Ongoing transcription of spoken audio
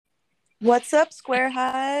What's up, Square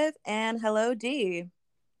Hive? And hello, D.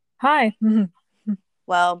 Hi.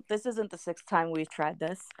 Well, this isn't the sixth time we've tried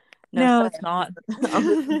this. No, No, sir. it's not.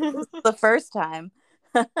 This is the first time.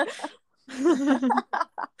 How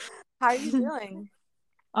are you doing?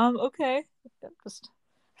 Okay. Just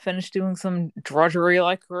finished doing some drudgery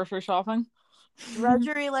like grocery shopping.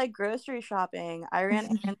 Drudgery like grocery shopping. I ran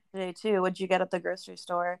errands today too. What'd you get at the grocery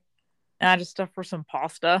store? And I just stuff for some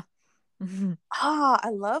pasta. Oh Ah, I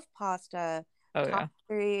love pasta. Top yeah.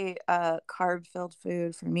 three carb filled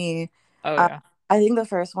food for me. Oh Um, yeah. I think the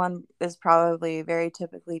first one is probably very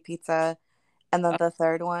typically pizza, and then Uh, the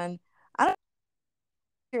third one. I don't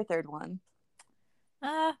know your third one.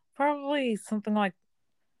 Probably something like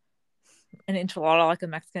an enchilada, like a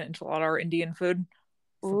Mexican enchilada or Indian food.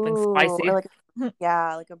 Something Ooh, or spicy. like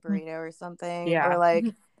yeah, like a burrito or something, or Yeah.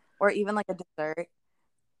 or even like a dessert.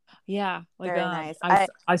 Yeah. Like Very nice.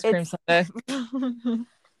 ice cream It's sundae.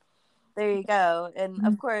 there you go. And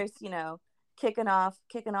of course, kicking off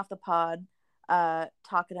the pod,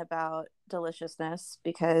 talking about deliciousness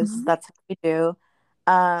because that's what we do.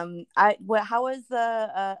 How was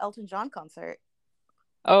the Elton John concert?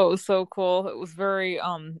 Oh, it was so cool. It was very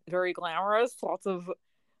glamorous. Lots of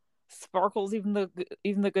sparkles. Even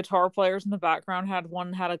the guitar players in the background had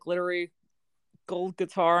a glittery gold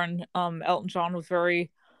guitar, and Elton John was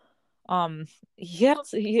very he had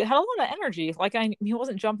a lot of energy. Like he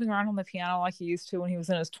wasn't jumping around on the piano like he used to when he was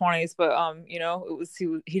in his 20s, but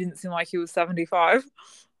he didn't seem like he was 75.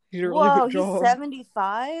 He did a really Whoa, good he's job.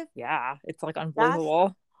 75. Yeah, it's like That's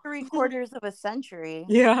unbelievable. three quarters of a century.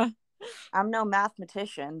 Yeah. I'm no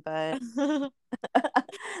mathematician, but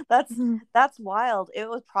that's that's wild. It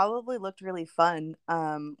was probably looked really fun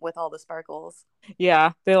with all the sparkles.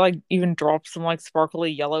 Yeah, they like even dropped some like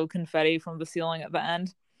sparkly yellow confetti from the ceiling at the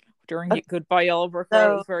end during Okay, Goodbye Yellow Brick Road. It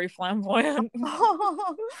so was very flamboyant.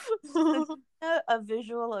 so give me a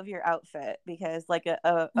visual of your outfit because like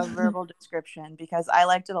a verbal description because I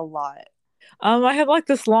liked it a lot. I had like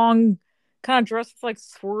this long kind of dress with like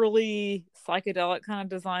swirly psychedelic kind of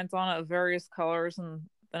designs on it of various colors, and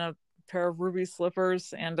then a pair of ruby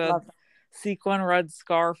slippers and a Love that. sequin red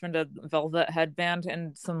scarf and a velvet headband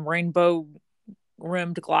and some rainbow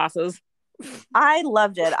rimmed glasses. I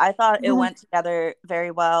loved it. I thought it went together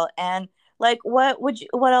very well. And like where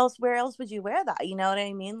else would you wear that? You know what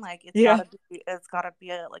I mean? Like Yeah. it's gotta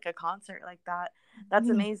be like a concert like that. That's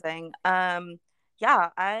amazing. Yeah,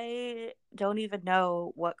 I don't even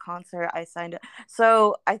know what concert I signed up.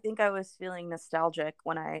 So I think I was feeling nostalgic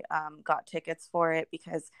when I got tickets for it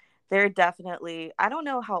because they're definitely I don't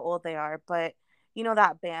know how old they are, but you know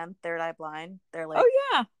that band, Third Eye Blind? They're Oh like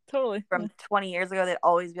yeah, totally. from 20 years ago. They'd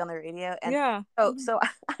always be on the radio. And Yeah. so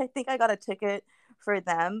I think I got a ticket for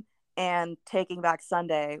them and Taking Back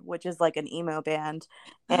Sunday, which is like an emo band.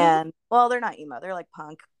 And well, they're not emo, they're like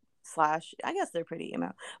punk slash, I guess they're pretty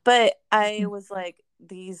emo. But I was like,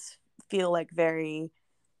 these feel like very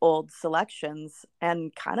old selections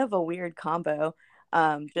and kind of a weird combo.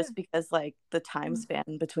 Just because like the time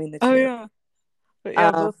span between the Oh two. yeah. But yeah,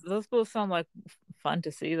 Um, those both sound like fun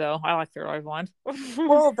to see though. I like Third Eye Blind.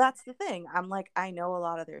 well, that's the thing. I'm like, I know a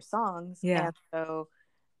lot of their songs, Yeah. and so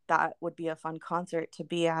that would be a fun concert to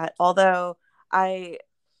be at. Although I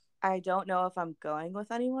I don't know if I'm going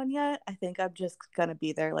with anyone yet. I think I'm just gonna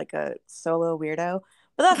be there like a solo weirdo,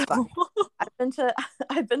 but that's fine. I've been to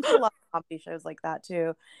I've been to a lot of comedy shows like that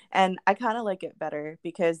too, and I kind of like it better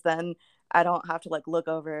because then I don't have to like look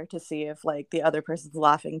over to see if like the other person's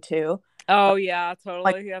laughing too. Oh yeah, Like,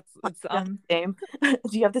 totally. Yes, do it's you have the same?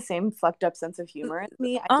 Do you have the same fucked up sense of humor as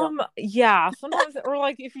me? I don't. yeah, sometimes, or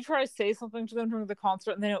like if you try to say something to them during the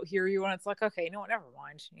concert and they don't hear you, and it's like, okay, no, never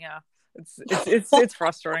mind. Yeah, it's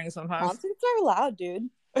frustrating sometimes. Concerts are loud, dude.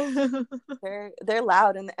 They're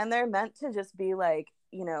loud and they're meant to just be like,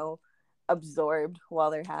 absorbed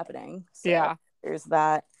while they're happening. So Yeah. there's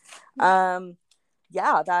that. Um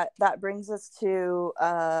yeah, that brings us to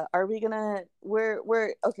are we gonna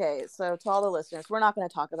we're okay, so to all the listeners, we're not gonna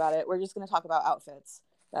talk about it. We're just gonna talk about outfits.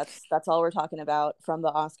 That's all we're talking about from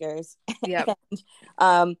the Oscars. Yeah.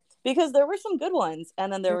 And because there were some good ones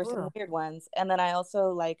and then there There were some were. weird ones. And then I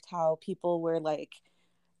also liked how people were like,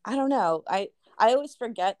 I don't know. I always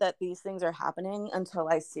forget that these things are happening until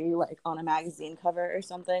I see like on a magazine cover or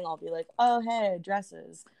something. I'll be like, "Oh, hey,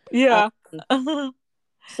 dresses." Um, Yeah. I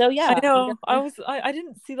so yeah, know. I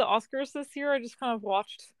didn't see the Oscars this year. I just kind of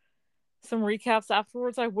watched some recaps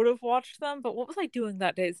afterwards. I would have watched them, but what was I doing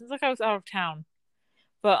that day? It seems like I was out of town.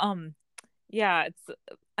 But yeah, it's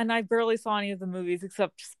and I barely saw any of the movies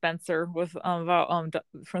except Spencer with about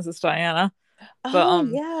Princess Diana. But oh I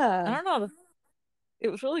yeah, don't know. it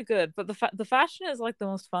was really good. But the fashion is like the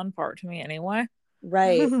most fun part to me anyway.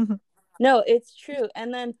 Right. No, it's true.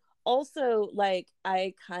 And then also, like,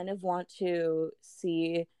 I kind of want to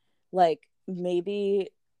see, like, maybe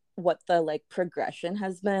what the like progression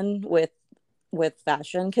has been with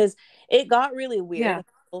fashion, because it got really weird in Yeah.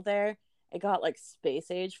 the middle there. It got like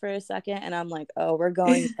space age for a second, and I'm like, oh, we're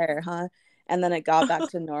going there, huh? And then it got back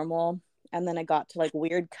to normal, and then it got to like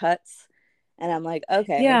weird cuts, and I'm like,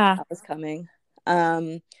 okay, Yeah. that was coming.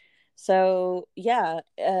 Um, so yeah,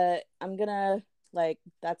 I'm gonna like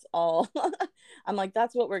that's all. I'm like,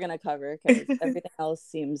 that's what we're gonna cover because everything else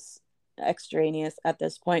seems extraneous at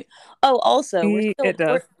this point. Oh, also, It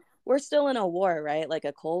does. we're still in a war, right? Like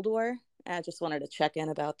a Cold War. I just wanted to check in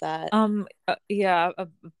about that. Yeah,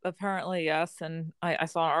 apparently yes. And I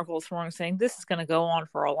saw an article this morning saying this is going to go on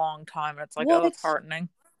for a long time. And it's like, oh, What? it's heartening.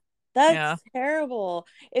 Yeah. That's terrible.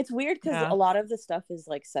 It's weird because Yeah. a lot of the stuff is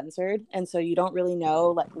like censored, and so you don't really know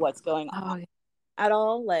like what's going on Oh, at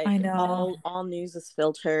all. I Like know. all news is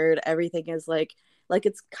filtered. Everything is like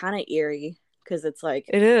it's kind of eerie because it's like,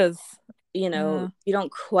 It is. you know, Yeah. you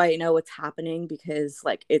don't quite know what's happening because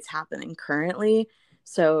like it's happening currently.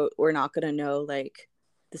 So we're not going to know like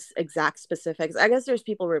this exact specifics. I guess there's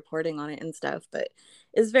people reporting on it and stuff, but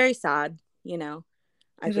it's very sad, you know.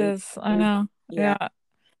 I It think is. I know. yeah.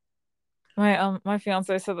 Yeah. My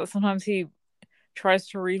fiance said that sometimes he tries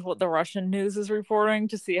to read what the Russian news is reporting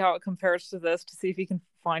to see how it compares to this, to see if he can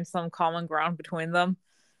find some common ground between them.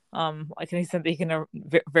 Like, and he said that he can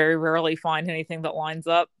very rarely find anything that lines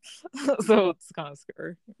up, so it's kind of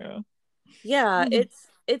scary. Yeah. Yeah,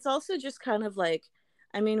 it's also just kind of like,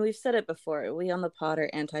 I mean, we've said it before. We on the pod are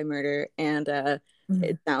anti-murder, and Mhm.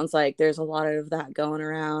 it sounds like there's a lot of that going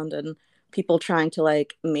around, and people trying to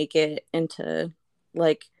like make it into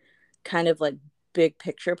like kind of like big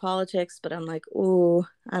picture politics. But I'm like, ooh,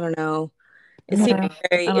 I don't know. Yeah. I don't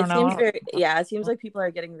It seems know. very, yeah, it seems like people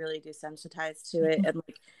are getting really desensitized to it, and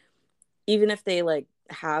like even if they like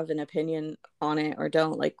have an opinion on it or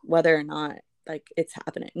don't, like whether or not like it's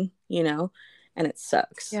happening, you know, and it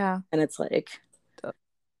sucks. Yeah. And it's like,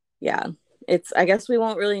 yeah, it's, I guess we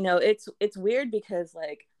won't really know. It's weird because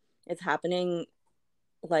like it's happening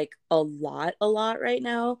like a lot right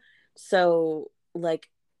now. So like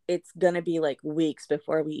it's gonna be like weeks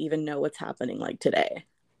before we even know what's happening like today.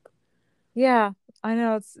 Yeah, I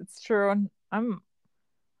know it's true, and I mean,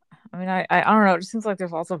 I don't know. It just seems like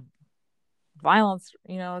there's lots of violence.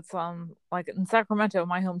 It's like in Sacramento,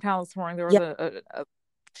 my hometown, this morning there was Yeah, a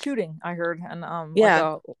shooting. I heard, and like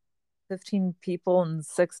yeah, 15 people and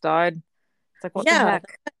 6 died. It's like, what the yeah.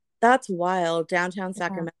 heck? That's wild. Downtown Yeah.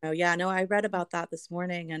 Sacramento. Yeah, no, I read about that this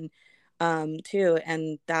morning and too,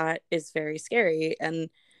 and that is very scary. And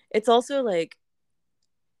it's also like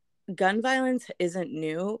gun violence isn't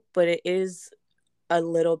new, but it is a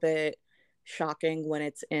little bit shocking when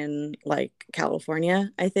it's in like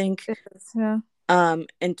California, I think. It is, yeah.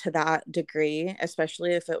 And to that degree,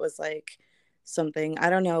 especially if it was like something, I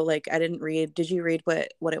don't know, like I didn't read, did you read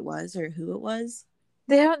what it was or who it was?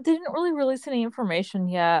 They didn't really release any information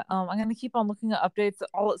yet. I'm gonna keep on looking at updates.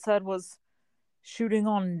 All it said was shooting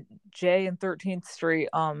on J and 13th Street.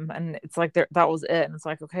 And it's like that was it. And it's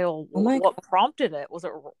like, okay, well, Oh my what God. prompted it? Was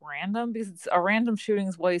it random? Because it's a random shooting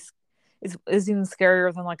is even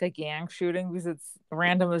scarier than like a gang shooting, because it's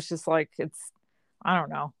random. Is just like I don't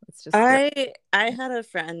know. It's just scary. I had a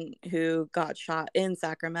friend who got shot in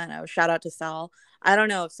Sacramento. Shout out to Sal. I don't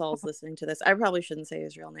know if Saul's listening to this. I probably shouldn't say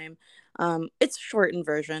his real name. It's shortened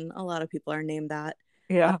version. A lot of people are named that.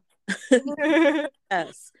 Uh, Yeah.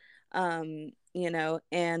 yes. You know,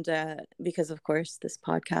 and because of course this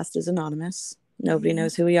podcast is anonymous. Nobody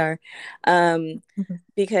knows who we are.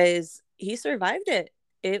 Because he survived it.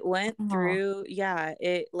 It went Oh, through, yeah,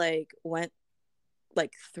 it like went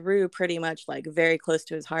like through pretty much like very close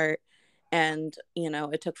to his heart, and you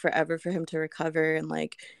know it took forever for him to recover and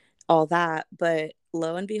like all that, but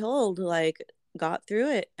lo and behold like got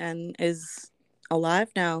through it and is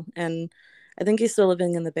alive now, and I think he's still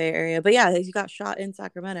living in the Bay Area, but yeah, he got shot in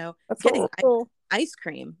Sacramento that's getting horrible. ice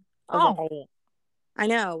cream of all. Oh, I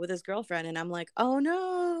know, with his girlfriend, and I'm like, oh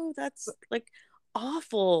no, that's like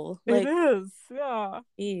awful, it like is. Yeah.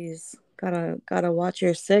 geez, gotta watch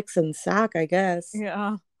your six and sack, I guess.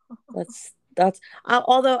 Yeah. That's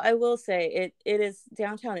although I will say it is,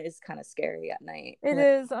 downtown is kind of scary at night. It Like,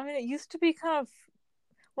 is. I mean, it used to be kind of,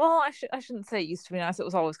 well, I shouldn't say it used to be nice. It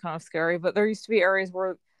was always kind of scary, but there used to be areas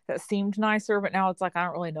where that seemed nicer, but now it's like I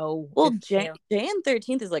don't really know well, if, J and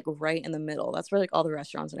 13th is like right in the middle. That's where like all the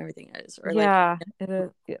restaurants and everything is, or like yeah, it is.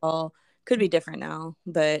 Yeah. all Could be different now,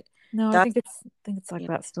 but No, that's, I think it's like you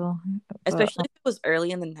know, that still. But especially if it was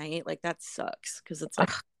early in the night, like that sucks because it's like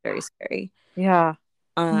ugh, very scary. yeah.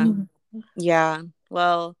 Um, yeah.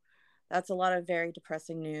 Well, that's a lot of very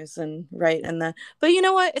depressing news and right and the but you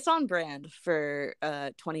know what? It's on brand for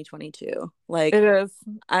 2022. Like It is.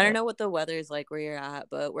 I don't Yeah. know what the weather is like where you're at,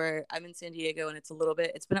 but where I'm in San Diego and it's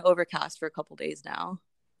been overcast for a couple days now.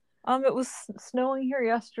 It was snowing here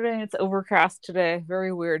yesterday and it's overcast today.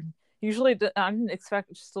 Very weird. Usually, I didn't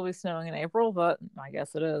expect it to still be snowing in April, but I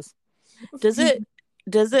guess it is. Does it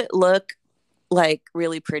does it look like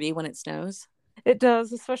really pretty when it snows? It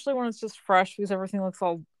does, especially when it's just fresh because everything looks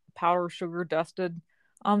all powder sugar dusted.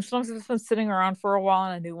 Sometimes if it's been sitting around for a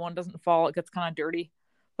while and a new one doesn't fall, it gets kind of dirty.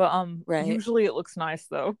 But Right. usually it looks nice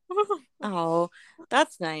though. Oh,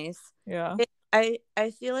 that's nice. Yeah.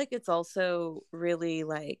 I feel like it's also really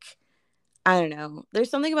like I don't know. There's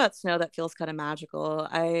something about snow that feels kind of magical.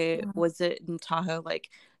 I was in Tahoe like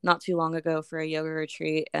not too long ago for a yoga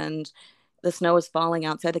retreat, and the snow was falling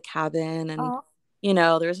outside the cabin, and Oh,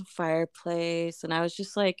 there was a fireplace, and I was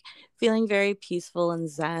just like feeling very peaceful and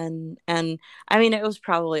zen. And I mean, it was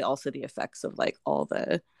probably also the effects of like all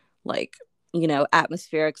the like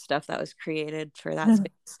atmospheric stuff that was created for that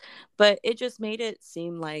space, but it just made it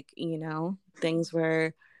seem like things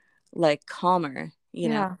were like calmer.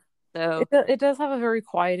 yeah. So It does have a very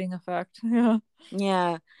quieting effect. Yeah.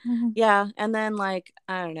 yeah, Mhm. yeah. And then like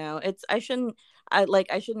I don't know, I shouldn't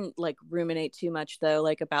like ruminate too much though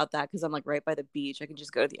like about that because I'm like right by the beach. I can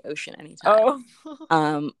just go to the ocean anytime.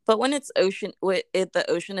 Oh. But when it's the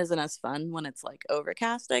ocean isn't as fun when it's like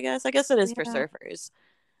overcast. I guess it is for Yeah. surfers.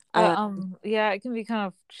 But uh yeah, it can be kind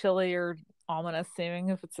of chilly or ominous seeming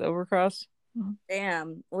if it's overcast. Mhm.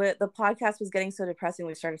 Damn, the podcast was getting so depressing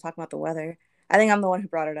we started talking about the weather. I think I'm the one who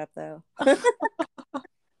brought it up though.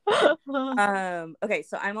 Okay,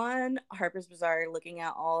 so I'm on Harper's Bazaar looking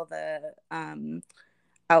at all the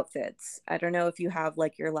outfits. I don't know if you have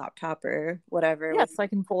like your laptop or whatever with Yes, I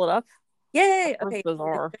can pull it up. Yay. That's Okay.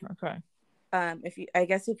 bizarre. Okay. If you I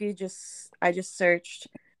guess if you just I just searched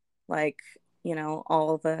like,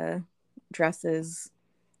 all the dresses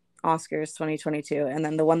Oscars 2022, and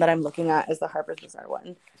then the one that I'm looking at is the Harper's Bazaar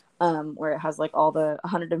one. Where it has like all the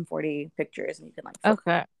 140 pictures and you can like flip.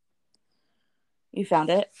 Okay. You found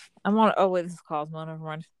it? I'm on. Oh wait, this is Cosmo. Never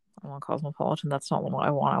mind. I want Cosmopolitan. That's not what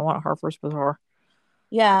I want. I want Harper's Bazaar.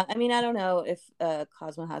 Yeah, I mean, I don't know if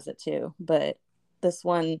Cosmo has it too, but this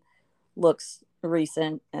one looks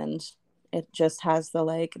recent and it just has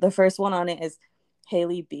the first one on it is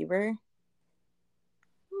Hailey Bieber.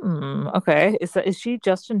 Okay. Is she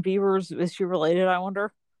Justin Bieber's? Is she related? I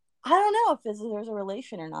wonder. I don't know if there's a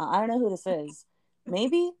relation or not. I don't know who this is.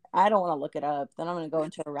 Maybe I don't want to look it up. Then I'm gonna go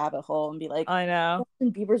into a rabbit hole and be like, I know.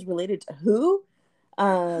 Justin Bieber's related to who?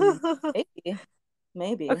 Maybe,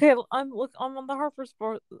 maybe. Okay, I'm on the I'm on the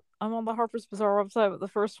Harper's Bazaar website, but the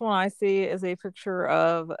first one I see is a picture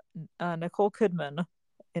of Nicole Kidman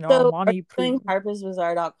in So are Armani you doing pre.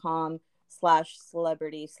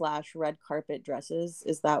 harpersbazaar.com/celebrity/red carpet dresses?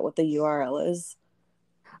 Is that what the URL is?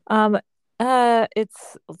 Um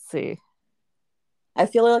it's let's see. I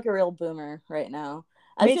feel like a real boomer right now.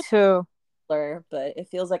 I Me should too. blur, but it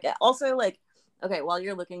feels like it. Also, like, okay, while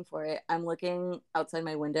you're looking for it, I'm looking outside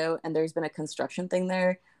my window and there's been a construction thing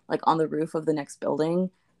there, like on the roof of the next building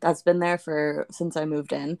that's been there for since I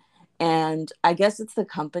moved in. And I guess it's the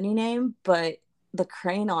company name, but the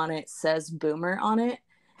crane on it says Boomer on it.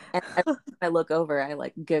 And every time I look over, I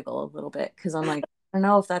like giggle a little bit because I'm like, I don't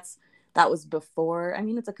know if that was before. I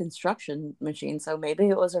mean, it's a construction machine, so maybe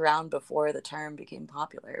it was around before the term became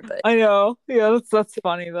popular, but I know. Yeah, that's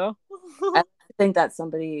funny though. I think that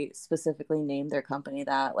somebody specifically named their company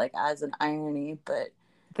that, like as an irony, but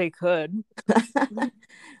They could. I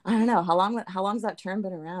don't know how long's that term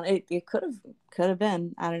been around. It could have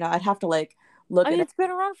been. I don't know. I'd have to like look I mean, at it. it's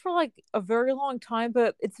been around for like a very long time,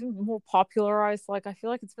 but it's been more popularized. Like, I feel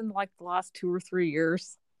like it's been like the last 2 or 3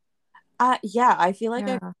 years. Yeah, I feel like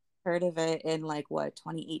I Yeah. heard of it in like what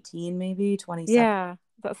 2018 maybe 2017. Yeah,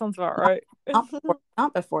 that sounds about Not right.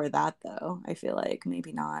 not before that though. I feel like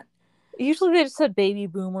maybe not. Usually they just said baby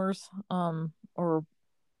boomers, or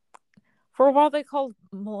for a while they called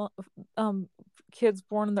kids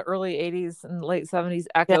born in the early 80s and late 70s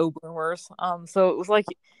Yeah. echo boomers. So it was like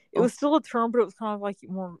it was still a term, but it was kind of like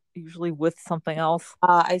more usually with something else.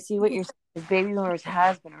 I see what you're saying. Baby boomers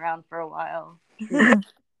has been around for a while. True.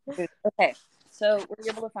 Okay. So were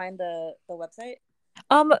you able to find the website?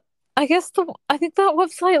 um, I think that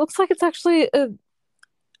website looks like it's actually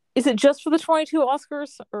is it just for the 22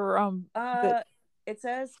 Oscars or that Uh, it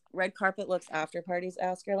says red carpet looks after parties,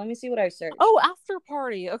 Oscar. Let me see what I searched. Oh, after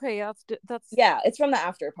party. Okay, yeah, that's Yeah, it's from the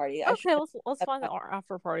after party. okay. Let's find the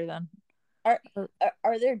after party then. Are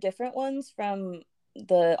are there different ones from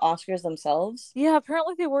the Oscars themselves? Yeah,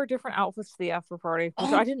 apparently they wear different outfits to the after party, which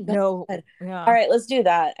Oh I didn't my know. God. Yeah. All right, let's do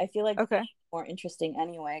that. I feel like Okay. that's more interesting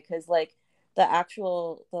anyway, because like the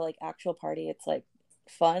actual party, it's like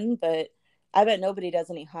fun, but I bet nobody does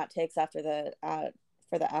any hot takes after the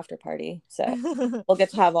for the after party. So we'll get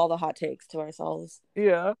to have all the hot takes to ourselves.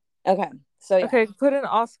 Yeah. Okay. So yeah. Okay, put in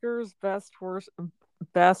Oscars best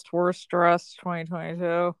worst dressed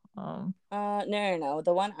 2022. No.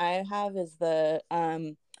 The one I have is the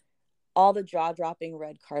all the jaw-dropping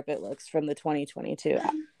red carpet looks from the 2022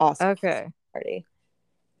 Oscar Okay. party.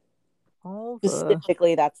 All the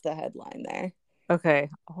Specifically, that's the headline there. Okay,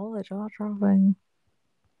 all the jaw dropping.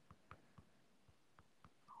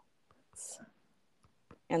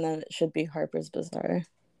 And then it should be Harper's Bazaar.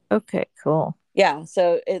 Okay, cool. Yeah,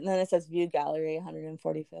 so then it says view gallery,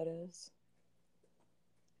 140 photos.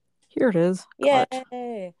 Here it is. Yay!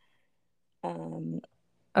 Okay.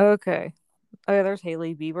 Okay, there's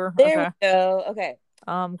Hailey Bieber. There Okay. we go. Okay.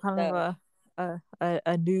 Kind So, of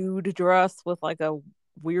a nude dress with like a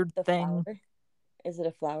weird the thing. flower. Is it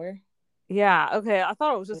a flower? Yeah, okay. I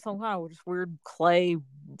thought it was just some kind of just weird clay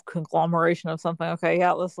conglomeration of something. Okay,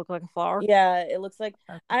 yeah, let's look like a flower. Yeah, it looks like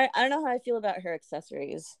Okay. I don't know how I feel about her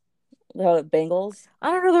accessories. The bangles.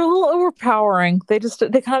 I don't know, they're a little overpowering. They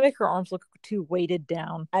kind of make her arms look too weighted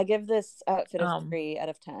down. I give this outfit a 3 out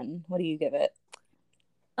of 10. What do you give it?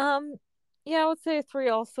 Yeah, I would say a 3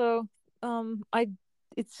 also. I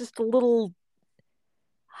it's just a little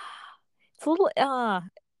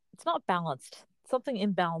it's not balanced. Something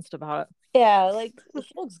imbalanced about it. Yeah, like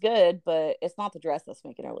she looks good, but it's not the dress that's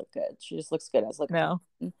making her look good. She just looks good as like No.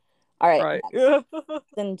 All right, Right.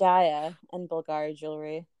 Zendaya and Bulgari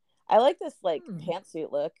jewelry. I like this like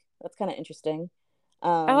pantsuit look. That's kind of interesting.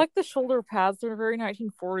 I like the shoulder pads. They're very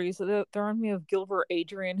 1940s. They remind me of Gilbert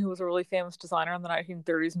Adrian, who was a really famous designer in the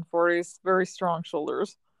 1930s and 40s. Very strong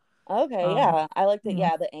shoulders. Okay, yeah, I like the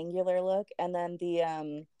the angular look, and then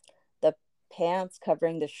the pants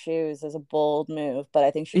covering the shoes is a bold move, but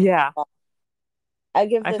I think she I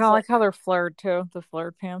give this kind of like how they're flared too, the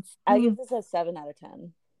flared pants. I give this a 7 out of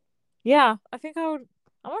 10. Yeah, I think I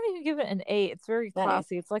might even give it an 8. It's very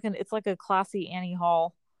classy. Nice. It's like a classy Annie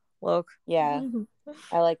Hall look. Yeah.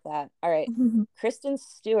 I like that. All right. Kristen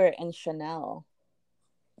Stewart and Chanel.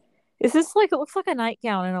 Is this like, it looks like a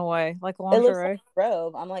nightgown in a way, like lingerie? It looks like a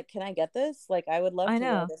robe. I'm like, can I get this? Like, I would love to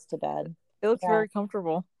wear this to bed. It looks very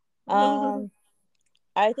comfortable.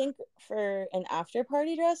 I think for an after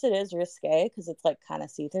party dress, it is risque because it's like kind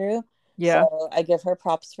of see-through. Yeah. So I give her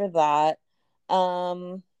props for that.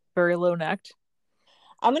 Very low necked.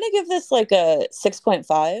 I'm gonna give this like a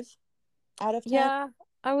 6.5 out of 10. Yeah,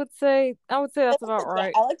 I would say that's about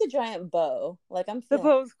right. I like the giant bow. Like the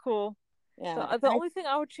bow's cool. Yeah. The only thing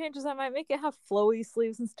I would change is I might make it have flowy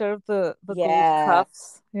sleeves instead of the gold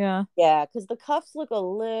cuffs. Yeah. Yeah, because the cuffs look a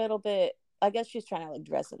little bit. I guess she's trying to like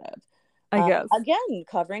dress it up. I guess. Again,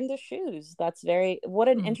 covering the shoes. That's what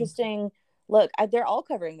an interesting look. They're all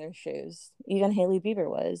covering their shoes. Even Hailey Bieber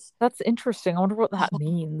was. That's interesting. I wonder what that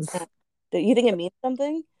means. You think it means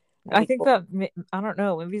something? I think that, I don't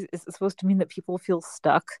know. Maybe it's supposed to mean that people feel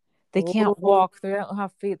stuck. They can't walk. They don't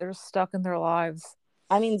have feet. They're stuck in their lives.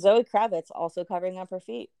 I mean, Zoe Kravitz also covering up her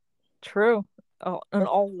feet. True. Oh, an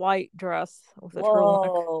all white dress with a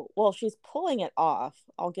turtleneck. Well, she's pulling it off.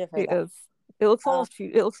 I'll give her that. It looks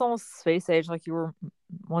almost space age, like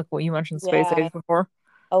what you mentioned, space age before.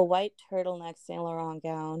 A white turtleneck Saint Laurent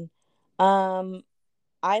gown.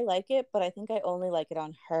 I like it, but I think I only like it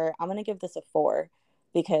on her. I'm gonna give this a 4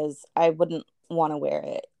 because I wouldn't want to wear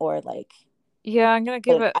it or like. Yeah, I'm gonna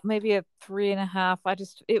give it maybe a 3.5.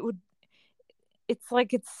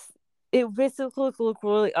 It basically look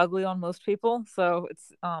really ugly on most people, so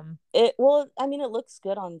it's it looks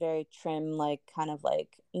good on very trim, like kind of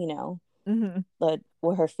like,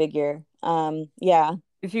 her figure. Yeah.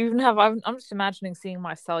 If you even have, I'm just imagining seeing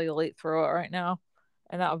my cellulite through it right now,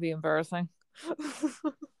 and that would be embarrassing.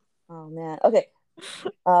 Oh man. Okay.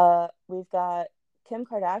 We've got Kim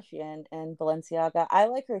Kardashian and Balenciaga. I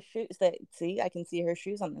like her shoes. I can see her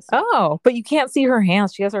shoes on this one. Oh, but you can't see her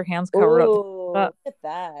hands. She has her hands covered up. Look at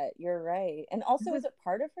that. You're right. And also, is it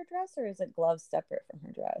part of her dress or is it gloves separate from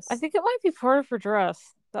her dress? I think it might be part of her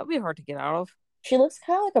dress. That'd be hard to get out of. She looks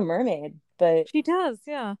kind of like a mermaid, but she does,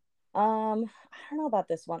 yeah. I don't know about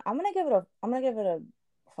this one. I'm gonna give it a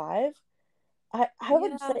 5. I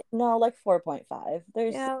would say no, like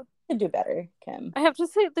 4.5. could do better, Kim. I have to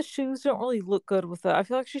say the shoes don't really look good with it. I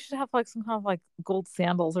feel like she should have like some kind of like gold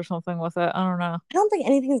sandals or something with it. I don't know. I don't think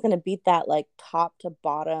anything's gonna beat that like top to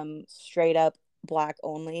bottom, straight up black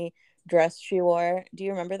only dress she wore. Do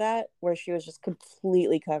you remember that? Where she was just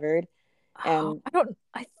completely covered Oh, and I don't.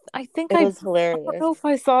 I think it I. was I don't hilarious. know if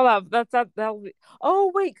I saw that. That'll be.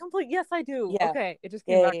 Oh wait, complete. Yes, I do. Yeah. Okay, it just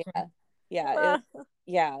came Yeah, back yeah, to yeah. me.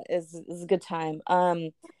 Yeah, Ah, it's a good time.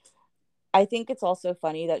 I think it's also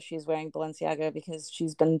funny that she's wearing Balenciaga because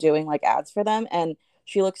she's been doing like ads for them and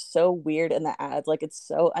she looks so weird in the ads. Like it's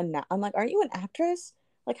so I'm like, aren't you an actress?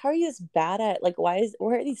 Like how are you this bad at like why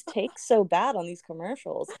are these takes so bad on these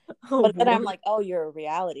commercials? oh But then boy. I'm like, oh, you're a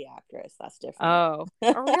reality actress. That's different. Oh,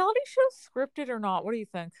 are reality shows scripted or not? What do you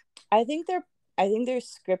think? I think they're I think they're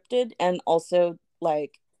scripted and also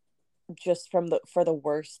like just from the for the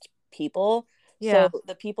worst people. So Yeah.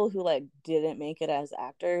 the people who like didn't make it as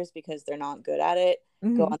actors because they're not good at it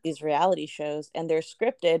go Hmm. on these reality shows and they're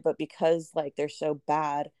scripted, but because like they're so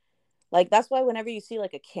bad, like that's why whenever you see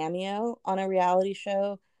like a cameo on a reality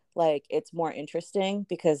show, like it's more interesting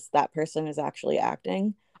because that person is actually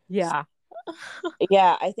acting. So, Yeah.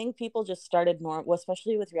 yeah, I think people just started well,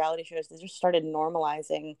 especially with reality shows, they just started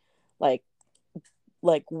normalizing like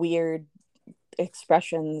weird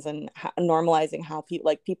expressions and normalizing how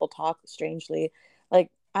people talk strangely. Like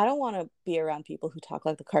I don't want to be around people who talk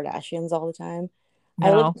like the Kardashians all the time. I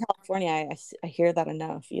live No. in California. I hear that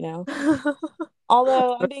enough, you know.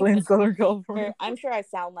 Although I'm being Especially in Southern California. I'm sure I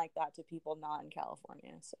sound like that to people not in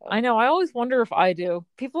California. I So know. I always wonder if I do.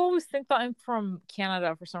 People always think that I'm from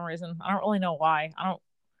Canada for some reason. I don't really know why. I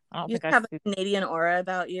don't you think just I have a do. Canadian aura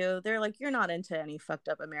about you. They're like you're not into any fucked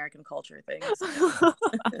up American culture things,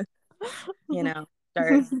 you know.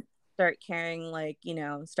 Start carrying like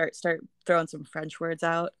start throwing some French words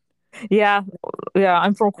out. Yeah. Yeah.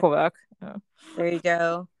 I'm from Quebec. Yeah. There you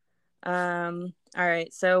go. All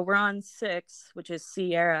right, so we're on 6, which is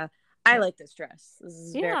Sierra. I like this dress. This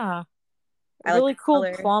is very Yeah. I like the Really cool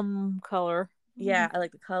color. plum color. Yeah, I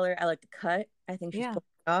like the color. I like the cut. I think she's Yeah. pulling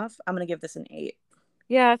it off. I'm gonna give this an 8.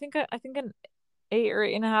 Yeah. I think an 8 or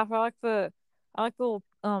 8.5. I like the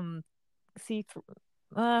little see through.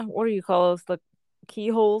 What do you call those? The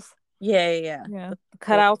keyholes. Yeah, yeah, yeah. Yeah. The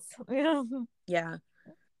The little, cutouts. Yeah. yeah,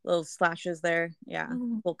 little slashes there. Yeah,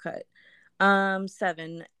 Mhm. full cut.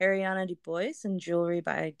 7, Ariana DeBois and Jewelry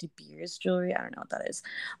by De Beers Jewelry. I don't know what that is.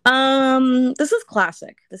 This is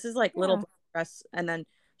classic. This is like little Yeah. dress, and then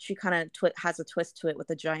she kind of has a twist to it with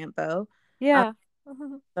a giant bow. Um, Yeah.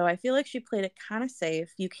 Mhm. so I feel like she played it kind of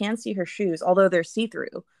safe. You can see her shoes, although they're see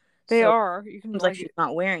through. They So it are. You can seems like like she's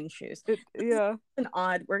not wearing shoes. This is yeah. an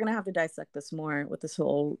odd. We're gonna have to dissect this more with this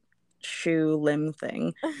whole shoe limb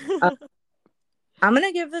thing. I'm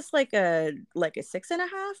gonna give this like a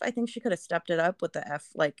 6.5. I think she could have stepped it up with the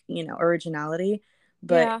like originality,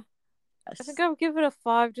 but Yeah. I think yes, I would give it a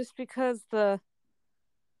 5 just because I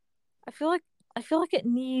feel like I feel like it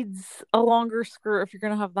needs a longer skirt if you're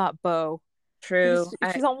gonna have that bow. true.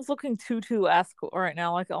 I She's almost looking tutu-esque right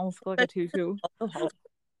now, like almost like a but tutu. also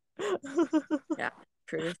yeah,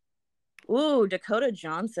 truth. Ooh, Dakota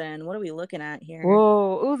Johnson. What are we looking at here?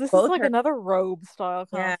 Whoa. Ooh, this is Both like her, another robe style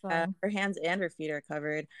kind yeah, of thing. her hands and her feet are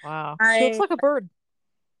covered. Wow. She looks I like a bird.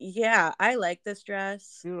 Yeah, I like this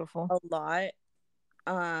dress Beautiful. a lot.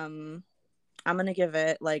 Um, I'm gonna give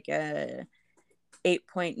it like a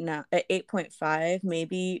 8.9, 8.5,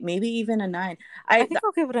 maybe even a 9. I I think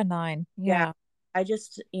I'll give it a 9. Yeah, Yeah. I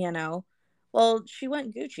just well, she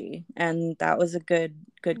went Gucci, and that was a good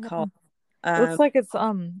Yeah. call. It Um, looks like it's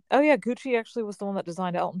oh yeah, Gucci actually was the one that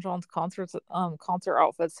designed Elton John's concert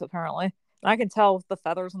outfits apparently. And I can tell with the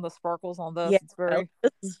feathers and the sparkles on this. yeah, It's very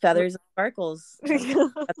this is feathers and sparkles.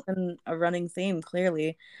 That's been a running theme,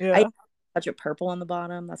 clearly. I yeah. touch a purple on the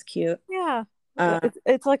bottom. That's cute. Yeah. Um,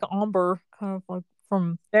 It's like ombre, kind of like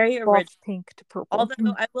from very original. soft pink to purple.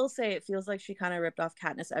 Although I will say it feels like she kind of ripped off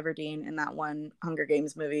Katniss Everdeen in that one Hunger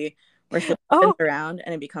Games movie where she spins Oh, around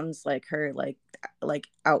and it becomes like her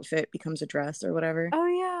outfit becomes a dress or whatever. oh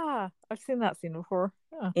yeah. I've seen that scene before.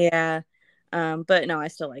 Yeah. Yeah. But no, I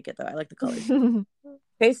still like it though. I like the colors.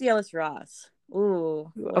 Casey Ellis Ross. Ooh,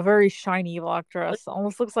 A very shiny black dress.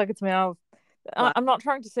 Almost looks like it's made out of black. I'm not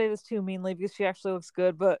trying to say this too meanly because she actually looks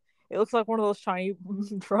good, but it looks like one of those shiny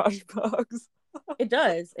trash bags. It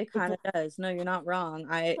does. It It's kind of does. No, you're not wrong.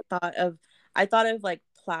 I thought of like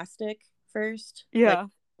plastic first, like yeah.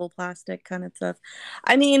 full plastic kind of stuff.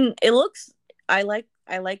 I mean, it looks. I like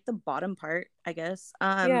the bottom part, I guess.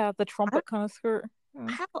 Yeah, the I don't, trumpet kind of skirt.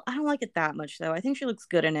 Yeah. I don't like it that much though. I think she looks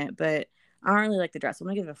good in it, but I don't really like the dress. I'm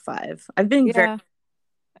gonna give it a 5. I've been very Yeah.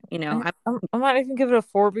 you know, I might even give it a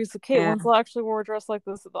 4 because Kate yeah, Winslet actually wore a dress like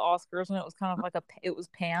this at the Oscars, and it was kind of like it was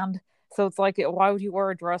panned. So it's like, why would you wear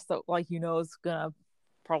a dress that like is gonna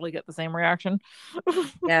probably get the same reaction?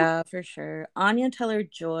 yeah, for sure. Anya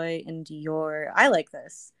Taylor-Joy and Dior. I like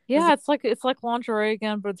this. Yeah, it's like lingerie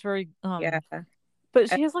again, but it's very Yeah.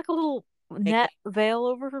 but I she has like a little like that. net veil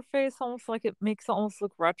over her face, almost like it makes it almost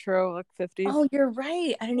look retro, like 50s. Oh, you're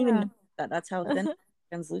right. I didn't even know Yeah. that. That's how thin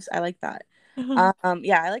and loose. I like that. Yeah,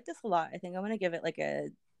 Yeah, I like this a lot. I think I'm gonna give it like a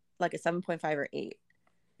 7.5 or 8.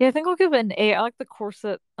 I think I'll give it an 8. I like the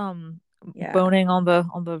corset Yeah. boning on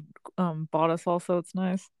the bodice also. It's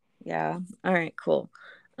nice. Yeah. All right, cool.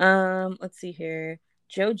 Let's see here.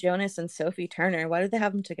 Joe Jonas and Sophie Turner. Why did they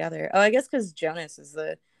have them together? Oh, I guess because Jonas is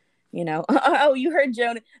oh, you heard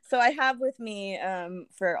Jonas. So I have with me,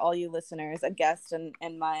 for all you listeners, a guest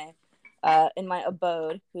in my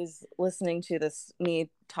abode who's listening to me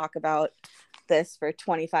talk about this for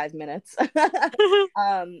 25 minutes.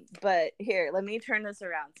 But here, let me turn this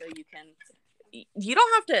around so you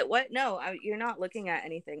don't have to, what? No, you're not looking at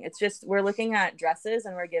anything. It's just, we're looking at dresses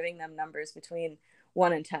and we're giving them numbers between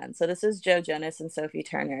 1 and 10. So this is Joe Jonas and Sophie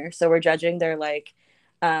Turner. So we're judging their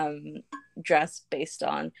dress based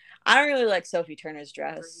on, I don't really like Sophie Turner's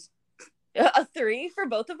dress. A 3 for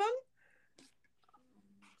both of them?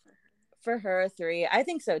 For her, a 3. I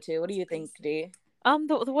think so too. What do you think, D?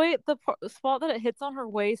 The way the spot that it hits on her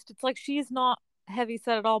waist, it's like she's not heavy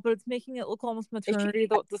set at all, but it's making it look almost maternity.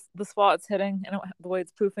 The spot it's hitting and the way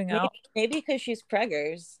it's poofing maybe out. maybe because she's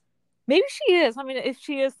preggers. Maybe she is. I mean, if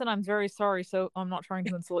she is, then I'm very sorry. So I'm not trying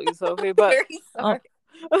to insult you, Sophie, but Very um,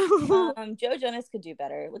 sorry. Joe Jonas could do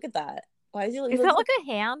better. Look at that. Why is he is looks that like like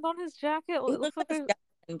a hand on his jacket? It he looks looks like like a a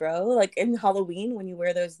skeleton, bro. Like in Halloween when you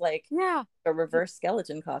wear those yeah. a reverse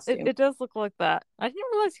skeleton costume. It does look like that. I didn't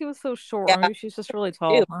realize he was so short. Or Yeah, maybe she's just really dude.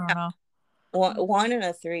 tall. I don't Yeah. know. One and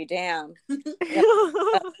a 3. Damn. Yeah.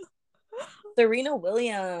 Serena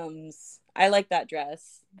Williams. I like that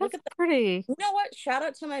dress. Look That's at that. pretty. You know what? Shout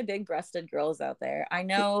out to my big breasted girls out there. I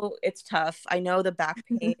know it's tough. I know the back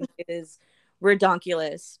pain is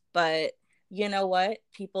redonkulous, but you know what?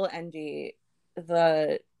 People envy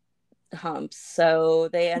the humps. So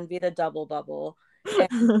they envy the double bubble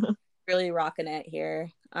and really rocking it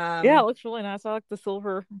here. Yeah, it looks really nice. I like the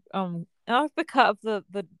silver. I like the cut of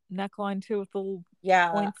the neckline too with the little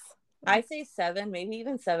Yeah, points. I say 7, maybe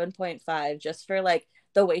even 7.5, just for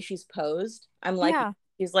the way she's posed. I'm like, Yeah,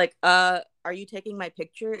 he's like, are you taking my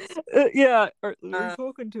pictures? yeah. Are you Um,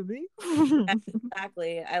 talking to me?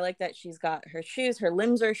 exactly. I like that she's got her shoes, her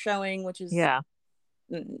limbs are showing, which is Yeah.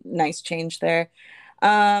 nice change there.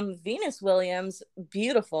 Venus Williams,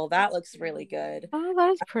 beautiful. That looks really good. Oh, that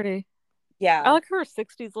is pretty. I Yeah. like her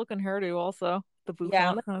 '60s looking hairdo also. The Yeah,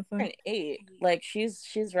 I'm bouffant gonna kind of give her thing. an 8. Like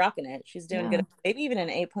she's rocking it. She's doing good. Yeah. Maybe even an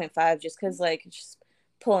 8.5 just because she's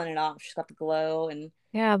pulling it off. She's got the glow and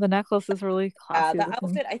Yeah, the necklace is really classy the looking.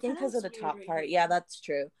 outfit, I think because of the top part. Yeah, that's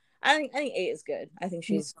true. I think 8 is good. I think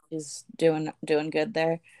she's doing good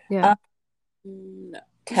there. Yeah. No.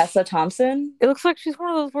 Tessa Thompson. It looks like she's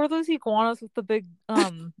one of those iguanas with the big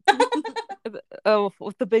oh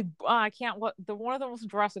with the big I can't what the one of them was in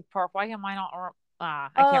Jurassic Park. Why am I not I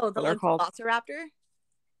can't Oh, the remember what they're called. Velociraptor.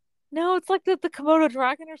 No, it's like the Komodo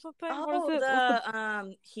dragon or something. What is Oh, it? With the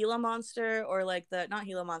the Gila monster, or like the not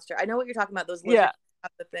Gila monster. I know what you're talking about. Those yeah lizards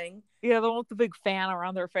have the thing. yeah the one with the big fan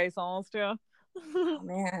around their face almost yeah. Oh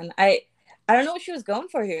man, I don't know what she was going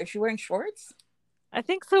for here. Is she wearing shorts? I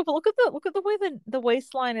think so, but look at the way the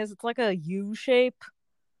waistline is. It's like a U shape,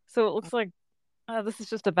 so it looks like this is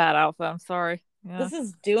just a bad outfit. I'm sorry. Yeah. This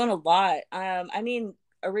is doing a lot. I mean,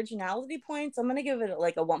 originality points. I'm gonna give it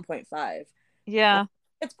like a 1.5. Yeah.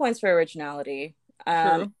 It's points for originality.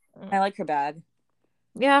 True. I like her bag.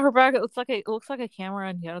 Yeah, her bag it looks like a camera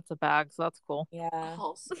and yet it's a bag, so that's cool. Yeah.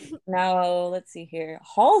 Now let's see here.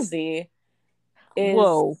 Halsey is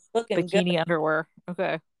Whoa. looking good. Bikini underwear.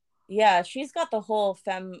 Okay. Yeah, she's got the whole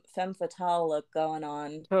femme fatale look going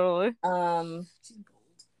on. Totally.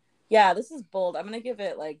 Yeah, this is bold. I'm gonna give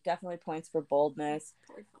it definitely points for boldness.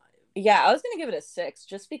 Yeah, I was gonna give it a 6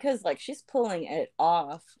 just because she's pulling it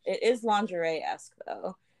off. It is lingerie-esque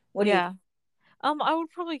though. What do you? Yeah. I would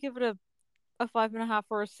probably give it a 5.5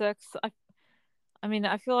 or a 6. I mean,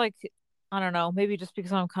 I feel like I don't know, maybe just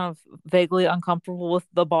because I'm kind of vaguely uncomfortable with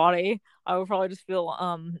the body, I would probably just feel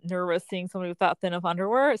nervous seeing somebody with that thin of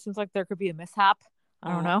underwear. It seems like there could be a mishap.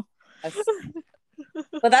 I don't know. Yes.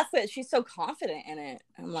 But that's it. She's so confident in it.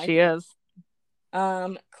 I'm like, she is.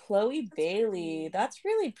 Chloe Bailey. That's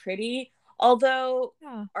really pretty. Although,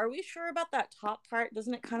 Yeah. are we sure about that top part?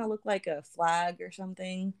 Doesn't it kind of look like a flag or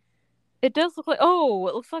something? It does look like, oh,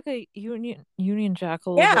 it looks like a Union Jack a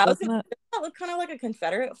little Yeah, bit, I was doesn't gonna. it? Doesn't that look kind of like a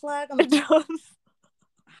Confederate flag? I'm It like, does.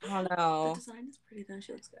 I don't know. The design is pretty though.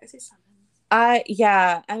 She looks good. I say 7.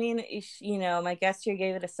 Yeah, I mean, my guest here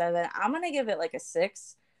gave it a 7. I'm gonna give it like a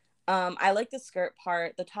 6. I like the skirt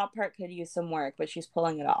part. The top part could use some work, but she's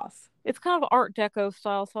pulling it off. It's kind of Art Deco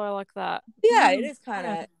style, so I like that. Yeah, it is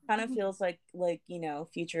Yeah. kind of feels like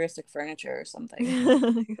futuristic furniture or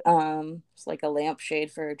something. Oh, It's like a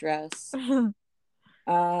lampshade for a dress. Let's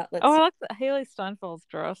I see. like the Haley Steinfeld's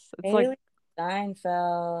dress. It's like Haley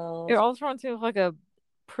Steinfeld. it always reminds me of like a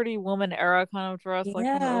Pretty Woman era kind of dress, like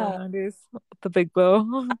from the early Yeah, 90s, with the big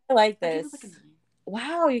bow. I like I give this. it like a 9.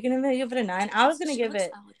 Wow, you're gonna give it a 9? I was gonna She give looks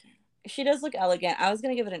it. elegant. She does look elegant. I was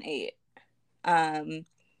gonna give it an 8. Um,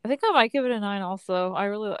 I think I might give it a 9 also.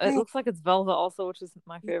 It looks like it's velvet also, which is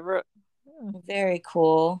my favorite. Yeah. very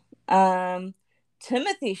cool. Timothy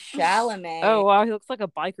Chalamet. Oh wow, he looks like a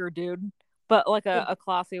biker dude, but like a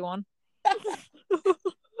classy one.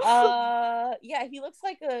 Yeah, he looks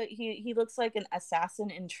like he looks like an assassin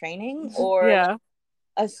in training or Yeah. like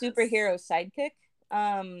a superhero sidekick.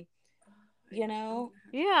 You know,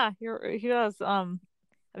 Yeah, he does.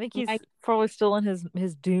 I think he's My- probably still in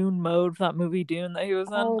his Dune mode for that movie Dune that he was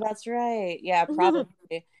oh, in. that's right. Yeah,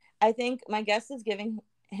 probably. I think my guess is giving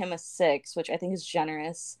him a 6, which I think is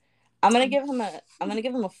generous. I'm gonna give him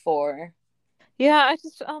a 4. Yeah, I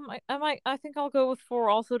think I'll go with 4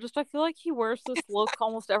 also. Just I feel like he wears this look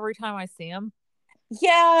almost every time I see him.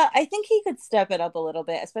 Yeah, I think he could step it up a little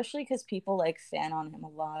bit, especially because people like fan on him a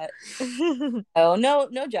lot. Oh,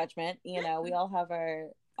 no judgment. We all have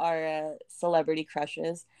our celebrity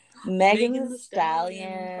crushes. Megan Thee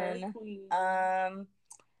Stallion.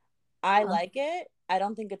 I like it. I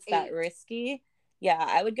don't think it's that 8. risky. Yeah,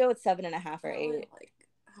 I would go with 7.5 or 8.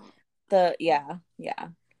 Yeah.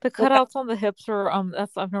 The cutouts on the hips are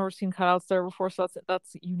that's I've never seen cutouts there before, so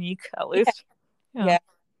that's unique at least. Yeah.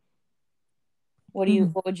 What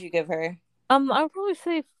would you give her? I would probably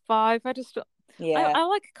say 5. Yeah. I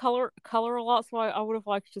like color a lot, so I would have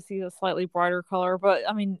liked to see a slightly brighter color, but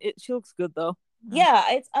I mean she looks good though. Yeah,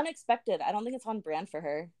 it's unexpected. I don't think it's on brand for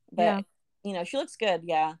her, but she looks good.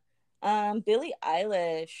 Yeah. Billie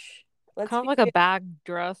Eilish. Kind of like a bag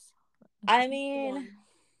dress. I mean,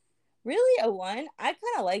 really a 1? I kind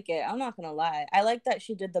of like it. I'm not gonna lie. I like that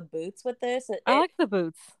she did the boots with this. I like the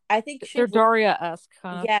boots. I think they're Daria-esque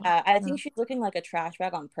kind of. Yeah, I think she's looking like a trash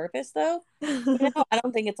bag on purpose, though. I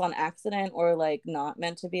don't think it's on accident or like not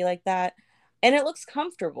meant to be like that. And it looks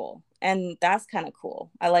comfortable, and that's kind of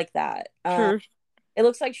cool. I like that. Sure. It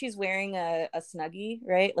looks like she's wearing a snuggie,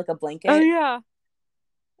 right? Like a blanket. Oh yeah.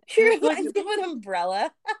 She reminds me of an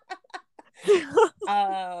umbrella.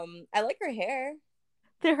 I like her hair.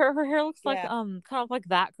 Her hair looks like kind of like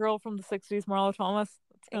that girl from the 60s, Marlo Thomas.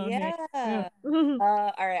 Yeah. All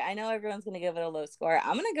right. I know everyone's gonna give it a low score.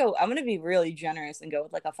 I'm gonna be really generous and go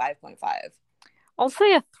with like a 5.5. I'll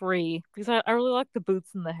say a 3 because I really like the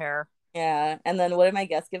boots and the hair. Yeah. And then what did my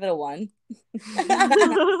guest give it, a 1?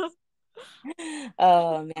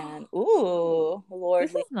 Oh man. Ooh, Lord.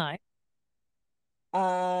 This is nice.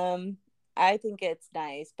 I think it's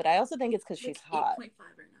nice, but I also think it's because she's hot. 8.5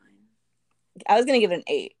 or 9. I was gonna give it an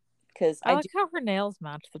 8 because I like how her nails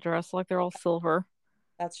match the dress, like they're all silver.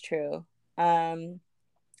 That's true. I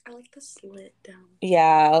like the slit down.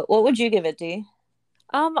 Yeah. What would you give it, D?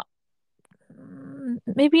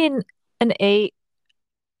 Maybe an 8.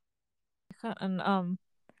 And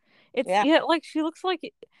it's like she looks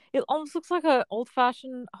like it almost looks like an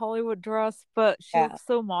old-fashioned Hollywood dress, but she looks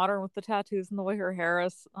so modern with the tattoos and the way her hair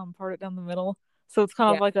is parted down the middle. So it's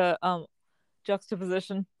kind of like a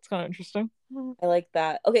juxtaposition. It's kind of interesting. I like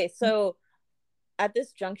that. Okay, so at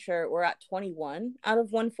this juncture, we're at 21 out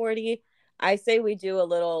of 140. I say we do a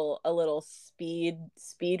little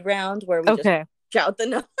speed round where we just shout the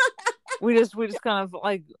number. we just kind of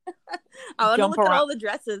like I want to look at all the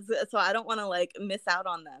dresses, so I don't want to like miss out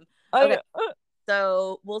on them. Okay.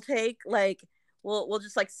 So we'll take like we'll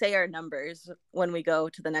just like say our numbers when we go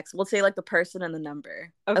to the next. We'll say like the person and the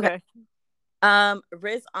number. Okay.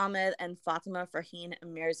 Riz Ahmed and Fatima Farheen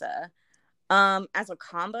Mirza. As a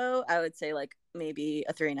combo, I would say like maybe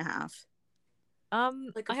a 3.5.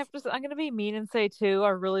 I'm gonna be mean and say 2. I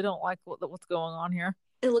really don't like what's going on here.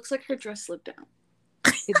 It looks like her dress slipped down.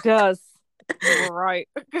 It does. You're right.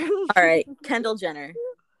 All right, Kendall Jenner.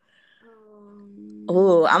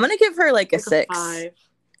 Oh, I'm gonna give her like a 6. 5.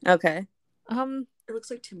 Okay. It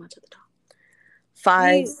looks like too much at the top.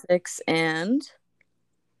 5, 6, and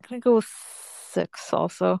I'm gonna go with 6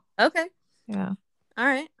 also. Okay. Yeah. All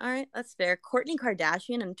right, that's fair. Kourtney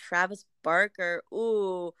Kardashian and Travis Barker.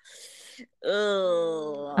 Ooh,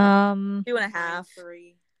 ugh. Um, 2.5.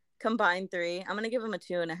 Three. Combined 3. I'm gonna give him a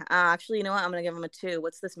 2.5. Actually, you know what? I'm gonna give him a 2.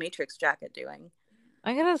 What's this Matrix jacket doing?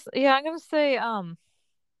 I'm gonna say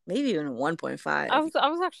Maybe even 1.5. I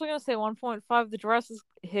was actually gonna say 1.5. The dress is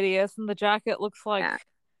hideous, and the jacket looks like Yeah,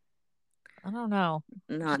 I don't know.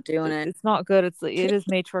 not doing it. It's not good. It Katie is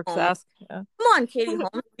Matrix Holmes. esque. Yeah. Come on, Katie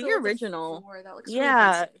Holmes. Be Go with a original. 4. That looks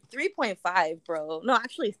Yeah, really 3.5, bro. No,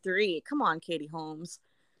 actually 3. Come on, Katie Holmes.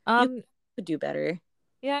 You could do better.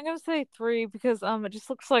 Yeah, I'm gonna say 3 because it just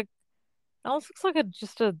looks like looks like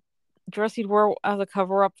just a dress you'd wear as a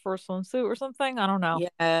cover up for a swimsuit or something. I don't know.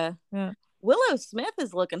 Yeah. Yeah. Willow Smith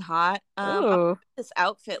is looking hot. I'll Ooh. give this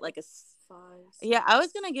outfit like a 5. yeah. I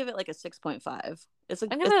was gonna give it like a 6.5. It's a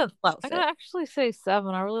I'm it's gonna a cool outfit. actually say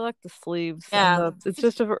 7. I really like the sleeves. Yeah. And it's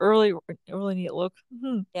just a really neat look.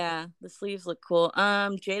 Yeah, the sleeves look cool.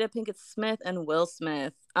 Jada Pinkett Smith and Will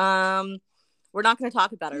Smith. We're not going to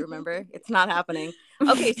talk about it, remember? It's not happening.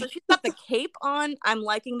 Okay, so she's got the cape on. I'm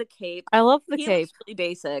liking the cape. I love the He cape. looks really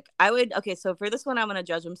basic. I would okay, so for this one I'm going to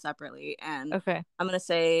judge them separately, and Okay. I'm going to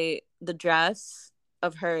say the dress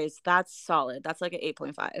of hers, that's solid. That's like an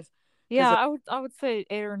 8.5. Yeah, I would say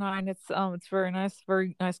 8 or 9. It's very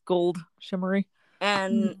nice gold shimmery.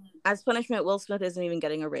 And as punishment, Will Smith isn't even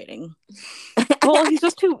getting a rating. Well, he's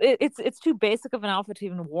just too it's too basic of an outfit to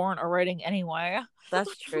even warrant a rating anyway.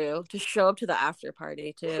 That's true. To show up to the after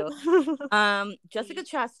party too. Jessica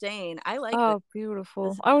Chastain. I like Oh,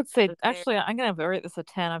 beautiful. I would say actually I'm gonna rate this a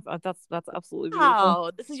 10. That's absolutely beautiful.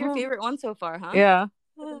 Wow, this is your favorite one so far, huh? Yeah.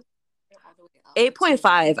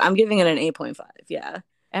 8.5. I'm giving it an 8.5. Yeah.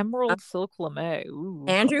 Emerald Silk Lame. Ooh.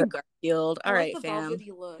 Andrew Garfield. All right, the fam.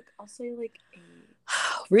 velvety look. I'll say like 8.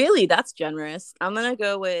 Really? That's generous. I'm gonna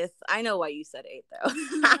go with. I know why you said 8 though.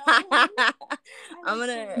 I'm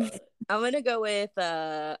gonna go with.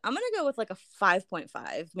 I'm gonna go with like a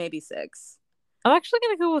 5.5, maybe 6. I'm actually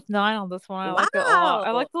gonna go with 9 on this one. I like it a lot.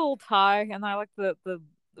 I like the little tie and I like the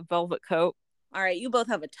velvet coat. All right, you both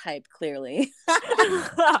have a type, clearly.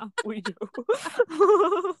 We do.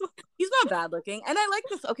 He's not bad looking. And I like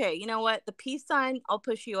this. Okay, you know what? The peace sign, I'll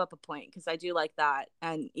push you up a point because I do like that.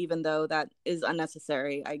 And even though that is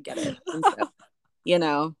unnecessary, I get it. So, you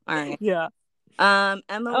know, all right. Yeah.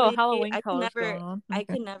 Emily. Oh, Halloween I colors could never, going on. I Okay.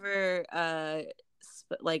 could never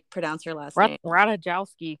like pronounce her last name.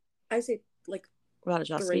 Radajowski. I say like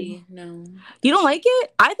Radajowski. 3. No. You don't like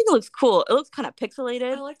it? I think it looks cool. It looks kind of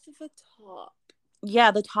pixelated. I like the top.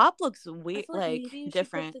 Yeah, the top looks weird, like like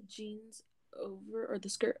different. Put the jeans over or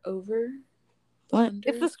the skirt over. What?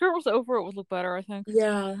 If the skirt was over, it would look better, I think.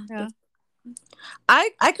 Yeah. I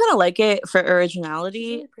kind of like it for originality.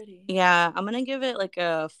 She's really pretty. Yeah, I'm gonna give it like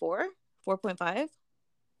a 4.5.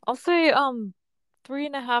 I'll say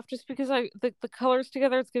 3.5, just because the colors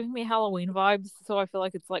together, it's giving me Halloween vibes, so I feel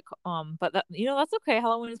like it's like but that that's okay.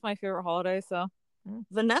 Halloween is my favorite holiday, so.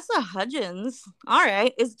 Vanessa Hudgens. All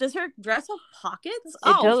right. Does her dress have pockets?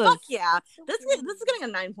 It does. Fuck yeah. This is getting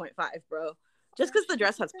a 9.5, bro. Just because the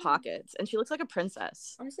dress has pockets and she looks like a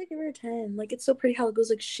princess. Honestly, give her a 10. Like, it's so pretty how it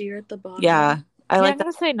goes like sheer at the bottom. Yeah. I'm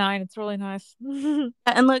gonna say 9. It's really nice.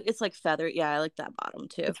 And look, it's like feathered. Yeah, I like that bottom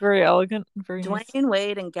too. It's very elegant. Very Dwayne nice.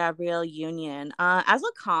 Wade and Gabrielle Union. As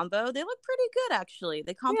a combo, they look pretty good actually.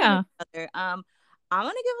 They complement each other. I'm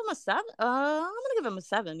gonna give them a 7. I'm gonna give them a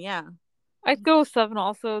 7. Yeah. I'd go with 7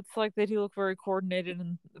 also. It's like they do look very coordinated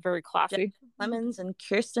and very classy. Lemons and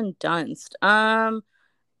Kirsten Dunst. I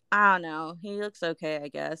don't know. He looks okay, I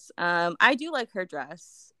guess. I do like her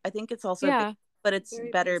dress. I think it's also basic, but it's very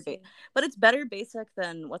better but it's better basic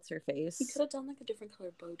than what's her face. He could have done like a different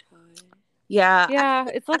color bow tie. Yeah.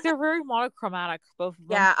 It's like they're very monochromatic, both of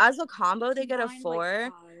them. Yeah, as a combo they get a 4.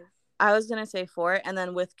 Like I was gonna say 4, and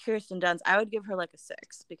then with Kirsten Dunst, I would give her like a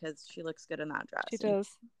 6 because she looks good in that dress. She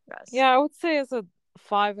does. Yeah, I would say as a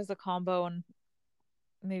 5 as a combo, and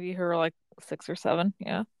maybe her like 6 or 7.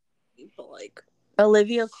 Yeah. But like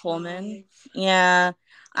Olivia Colman. 5. Yeah.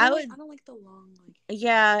 I don't like the long like.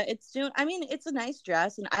 Yeah, it's a nice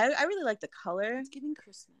dress, and I really like the color. It's giving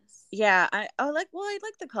Christmas. Yeah, I like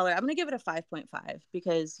the color. I'm gonna give it a 5.5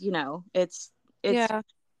 because it's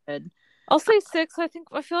good. I'll say 6. I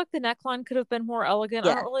feel like the neckline could have been more elegant.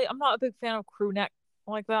 Yeah. I'm not a big fan of crew neck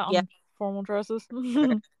like that on formal dresses.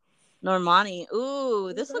 Normani.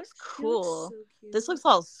 Ooh, this looks cool. Looks so this looks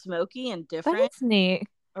all smoky and different. That's neat.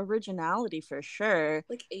 Originality for sure.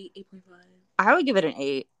 Like 8.5. I would give it an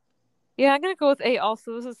 8. Yeah, I'm gonna go with 8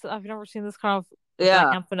 also. I've never seen this kind of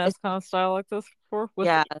finesse kind of style like this before.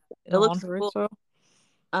 It looks cool.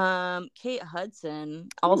 Kate Hudson,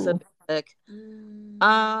 also basic.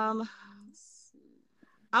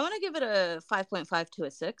 I'm gonna give it a 5.5 to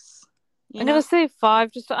a 6. I'm gonna say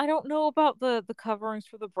 5. Just I don't know about the coverings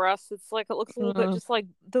for the breasts. It's like it looks a little bit just like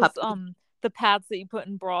those Puppy. the pads that you put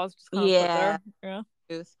in bras just kind of put Yeah. there. Yeah.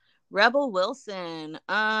 Truth. Rebel Wilson.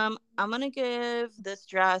 I'm gonna give this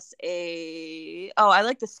dress a. Oh, I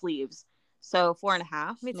like the sleeves, so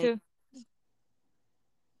 4.5. Me Maybe. too.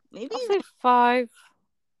 Maybe. I'll say 5.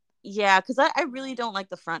 Yeah, because I really don't like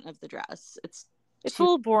the front of the dress. It's It's a too.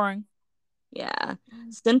 little boring. Yeah.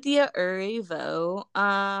 Cynthia Erivo.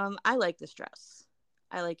 I like this dress.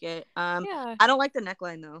 I like it. Yeah. I don't like the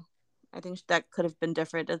neckline though. I think that could have been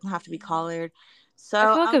different. It doesn't have to be collared. So I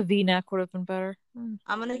feel like a V-neck would have been better.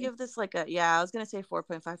 I'm gonna give this like a I was gonna say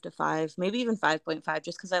 4.5 to 5, maybe even 5.5,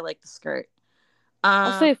 just because I like the skirt.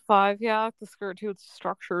 I'll say 5. Yeah, I like the skirt too. It's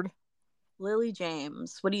structured. Lily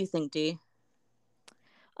James. What do you think, D?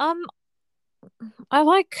 Um, I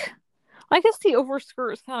guess the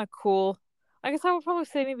overskirt is kind of cool. I guess I would probably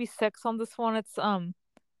say maybe 6 on this one. It's Oh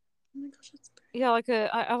my gosh, that's pretty. yeah,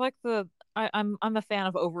 I like I'm a fan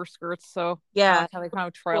of overskirts, so I Yeah, like how they kind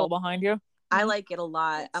of trail behind you. I like it a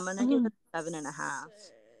lot. I'm gonna give it 7.5.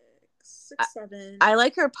 6, 7. I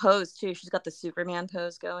like her pose too. She's got the Superman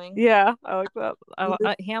pose going. Yeah, I like that.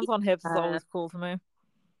 Hands on hips is always cool to me.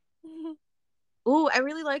 Ooh, I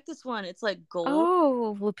really like this one. It's like gold.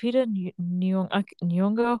 Oh, Lupita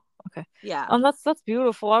Nyong'o. Okay. Yeah. That's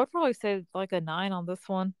beautiful. I would probably say like a 9 on this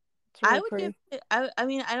one. It's really I would pretty. give it, I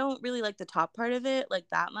mean, I don't really like the top part of it like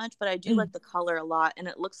that much, but I do like the color a lot, and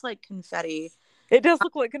it looks like confetti. It does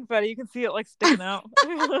look like confetti. You can see it like sticking out.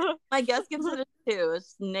 My guess gives it a 2.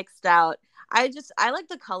 It's nixed out. I like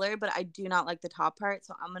the color, but I do not like the top part,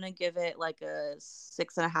 so I'm gonna give it like a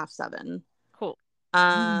 6.5, 7. Cool.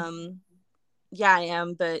 Yeah, I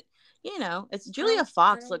am, but it's Julia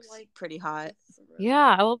Fox looks pretty hot.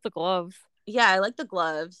 Yeah, I love the gloves. Yeah, I like the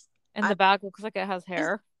gloves. And the bag looks like it has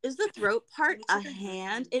hair. Is the throat part a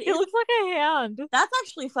hand? It looks like a hand. That's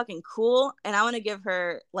actually fucking cool, and I want to give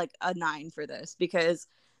her like a 9 for this because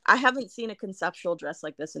I haven't seen a conceptual dress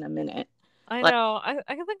like this in a minute. I know. I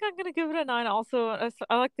think I'm gonna give it a 9. Also,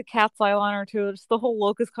 I like the cat's eyeliner too. Just the whole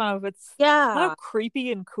look is kind of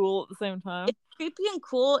creepy and cool at the same time. It's creepy and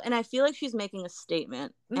cool, and I feel like she's making a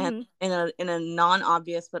statement, and in a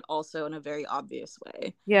non-obvious but also in a very obvious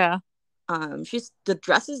way. Yeah. The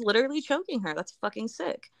dress is literally choking her. That's fucking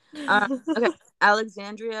sick. Okay,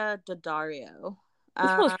 Alexandria Daddario.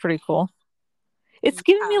 This one's pretty cool. It's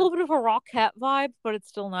giving me a little bit of a Rockette vibe, but it's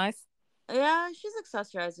still nice. Yeah, she's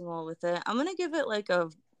accessorizing well with it. I'm gonna give it like a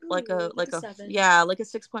 7. Yeah, like a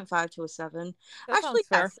 6.5 to a 7. That actually,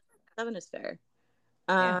 fair. 7 is fair.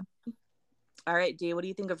 Yeah. All right, D, what do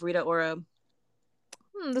you think of Rita Ora?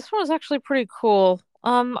 This one is actually pretty cool.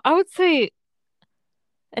 I would say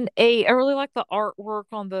an 8. I really like the artwork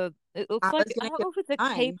on the. It looks like I don't know if it's a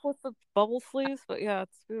cape with the bubble sleeves, but yeah,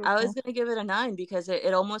 it's beautiful. I was gonna give it a 9 because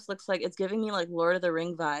it almost looks like it's giving me like Lord of the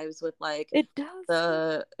Ring vibes with like it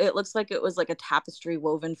does. It looks like it was like a tapestry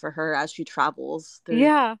woven for her as she travels through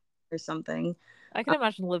or something. I can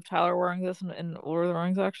imagine Liv Tyler wearing this in Lord of the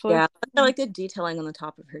Rings actually. Yeah, I like the detailing on the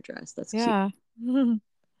top of her dress. That's cute.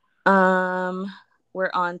 We're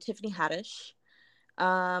on Tiffany Haddish.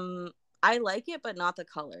 I like it, but not the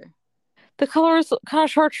color. The color is kind of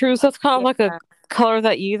chartreuse. That's kind of like a color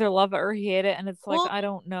that you either love it or hate it, and it's like I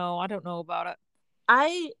don't know about it.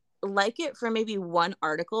 I like it for maybe one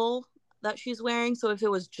article that she's wearing. So if it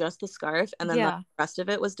was just the scarf and then the rest of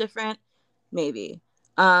it was different, maybe.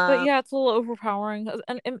 But yeah, it's a little overpowering,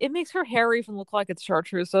 and it makes her hair even look like it's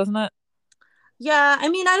chartreuse, doesn't it? Yeah, I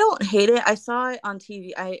mean, I don't hate it. I saw it on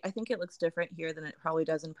TV. I think it looks different here than it probably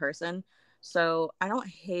does in person. So I don't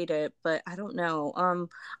hate it, but I don't know. I'm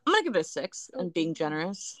gonna give it a 6 and being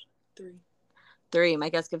generous. 3. My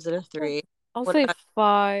guess gives it a 3. I'll say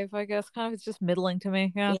 5. I guess kind of it's just middling to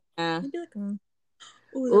me. Yeah. Maybe like,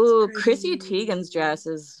 ooh, Chrissy Teigen's dress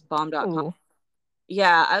is bomb.com.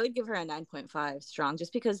 Yeah, I would give her a 9.5 strong,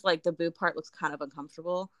 just because like the boob part looks kind of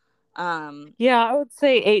uncomfortable. Yeah, I would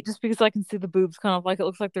say 8 just because I can see the boobs kind of like it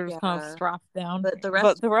looks like they're just kind of strapped down. But the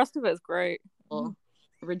rest of it is great.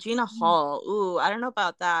 Regina Hall. Ooh, I don't know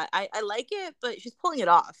about that. I like it, but she's pulling it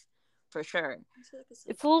off for sure.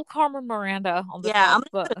 It's a little Carmen Miranda on the top.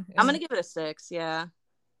 I'm gonna give it a 6. Yeah.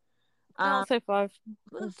 I'll say 5.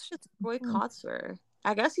 It's just Roy Kotsur.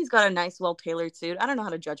 I guess he's got a nice, well-tailored suit. I don't know how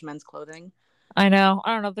to judge men's clothing. I know.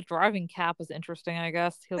 I don't know. The driving cap is interesting, I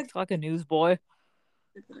guess. He looks like a newsboy.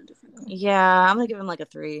 Yeah, I'm gonna give him like a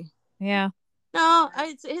 3. Yeah. No,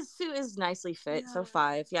 his suit is nicely fit, so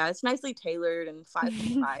 5. Yeah, it's nicely tailored, and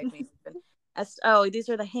 5.5 maybe. These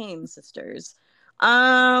are the Haim sisters.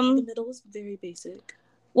 The middle is very basic.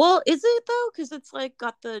 Well, is it though? Because it's like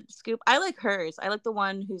got the scoop. I like hers. I like the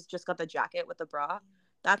one who's just got the jacket with the bra.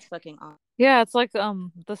 That's fucking awesome Yeah, it's like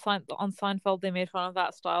the sign on Seinfeld they made fun of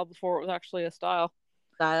that style before it was actually a style.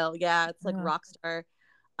 style. Yeah, it's like Yeah. rock star.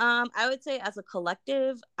 I would say as a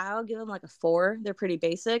collective, I'll give them like a 4. They're pretty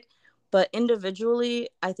basic, but individually,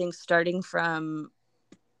 I think starting from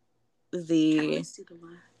the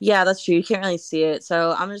yeah, that's true. You can't really see it,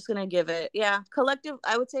 so I'm just gonna give it collective.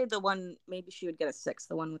 I would say the one maybe she would get a 6,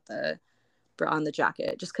 the one with the bra on the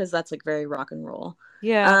jacket, just because that's like very rock and roll.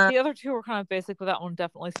 Yeah, the other two were kind of basic, but that one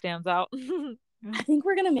definitely stands out. I think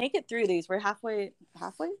we're gonna make it through these. We're halfway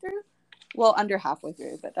through. Well, under halfway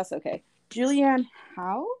through, but that's okay. Julianne,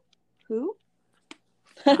 how? Who?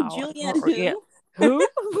 Julianne, who? Yeah. Who?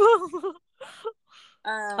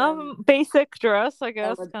 Basic dress, I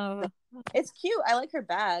guess. Kind of. It's cute. I like her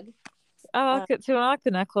bag. I like it too. I like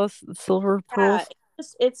the necklace, the silver pearls.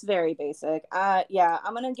 It's very basic. Yeah,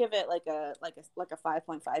 I'm gonna give it like a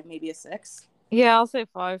 5.5, maybe a 6. Yeah, I'll say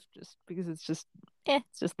 5, just because it's just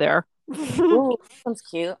there. Ooh, this one's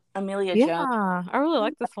cute. Amelia Jones. Yeah, I really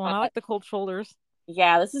like this one. I like the cold shoulders.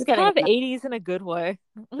 Yeah, this is getting kind of 80s in a good way.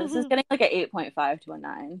 This is getting like an 8.5 to a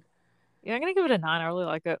 9. Yeah, I'm gonna give it a 9. I really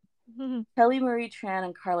like it. Kelly Marie Tran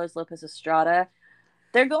and Carlos Lopez Estrada.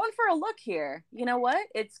 They're going for a look here. You know what?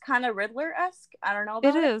 It's kind of Riddler-esque. I don't know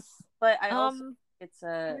about it is, but I also it's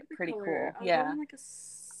pretty cool. Yeah, like a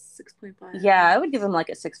 6.5. Yeah, I would give them like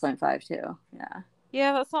a 6.5 too. Yeah.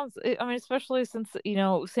 Yeah, that sounds. I mean, especially since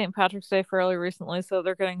St. Patrick's Day fairly recently, so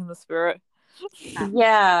they're getting in the spirit.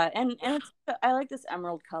 Yeah, and I like this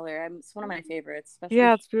emerald color. It's one of my favorites. Especially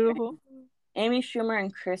yeah, it's beautiful. Amy Schumer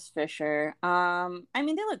and Chris Fisher. I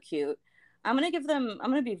mean, they look cute. I'm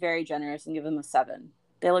gonna be very generous and give them a 7.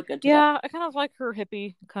 They look good. Yeah, I kind of like her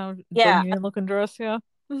hippie kind of bohemian looking dress. Yeah.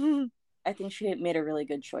 I think she made a really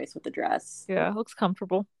good choice with the dress. Yeah, it looks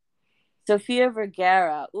comfortable. Sofia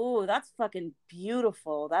Vergara. Ooh, that's fucking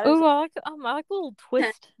beautiful. That is. Ooh, I like the little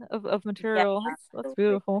twist of material. Yeah. That's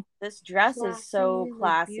beautiful. This dress is so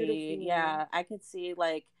classy. Yeah, I could see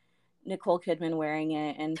like Nicole Kidman wearing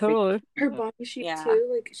it, and totally her body shape too.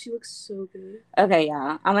 Like she looks so good. Okay,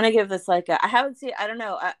 yeah, I'm gonna give this like I haven't seen. I don't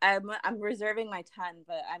know. I'm reserving my 10,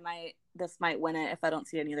 but this might win it if I don't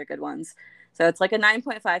see any other good ones. So it's like a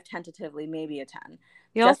 9.5 tentatively, maybe a 10.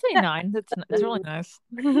 Yeah, I'll say 9. That's really nice.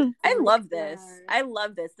 I love this.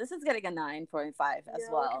 This is getting a 9.5 as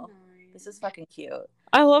well. This is fucking cute.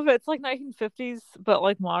 I love it. It's like 1950s, but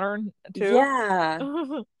like modern too. Yeah.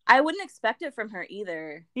 I wouldn't expect it from her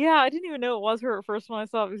either. Yeah, I didn't even know it was her at first when I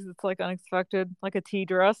saw it because it's like unexpected, like a tea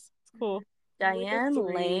dress. It's cool. Diane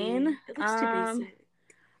Lane. It looks too basic.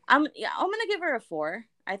 I'm gonna give her a 4.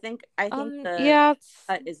 I think the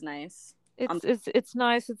cut is nice. It's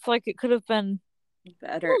nice. It's like it could have been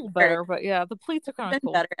a little better, but yeah, the pleats are kind of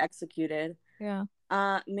cool. Better executed. Yeah.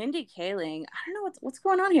 Mindy Kaling. I don't know what's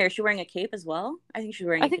going on here. Is she wearing a cape as well? I think she's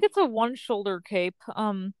wearing. I think it's a one shoulder cape.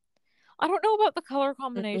 I don't know about the color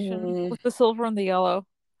combination with the silver and the yellow.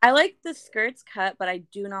 I like the skirts cut, but I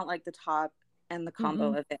do not like the top and the combo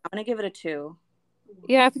of it. I'm gonna give it a 2.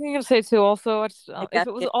 Yeah, I think I'm gonna say 2. Also, if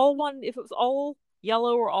it was all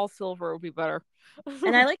yellow or all silver, it would be better.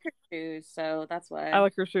 And I like her shoes, so that's why. I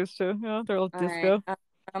like her shoes too. Yeah, they're like disco.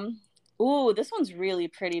 Right. Ooh, this one's really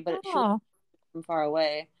pretty, but it should from far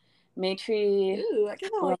away. Maitri. Ooh, I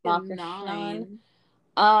give it like a 9.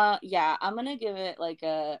 Yeah, I'm gonna give it like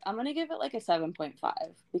a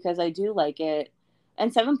 7.5 because I do like it,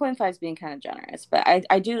 and 7.5 is being kind of generous, but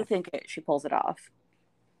I do think she pulls it off.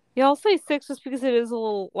 Yeah, I'll say 6 just because it is a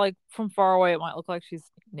little like from far away it might look like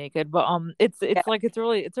she's naked, but it's like it's a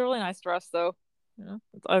really nice dress though. Yeah,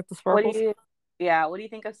 I like the sparkles. What do you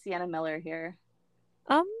think of Sienna Miller here?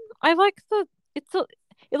 I like it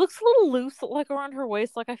looks a little loose like around her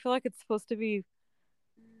waist. Like I feel like it's supposed to be.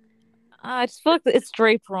 I just feel like it's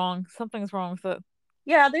draped wrong. Something's wrong with it.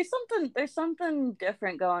 Yeah, there's something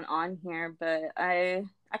different going on here, but I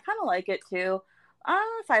kind of like it too.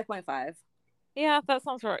 5.5. Yeah, that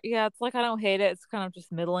sounds right. Yeah, it's like I don't hate it. It's kind of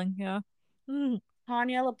just middling. Yeah.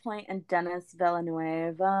 Tanya Lapointe and Dennis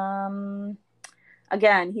Villeneuve.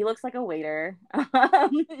 Again, he looks like a waiter.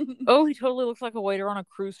 Oh, he totally looks like a waiter on a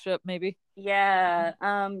cruise ship, maybe. Yeah.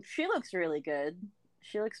 She looks really good.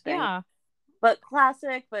 She looks big. Yeah. But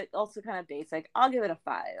classic, but also kind of basic. I'll give it a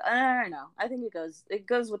 5. I don't know. I think it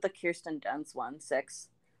goes with the Kirsten Dunst one, 6.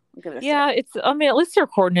 I'll give it a 6. At least they're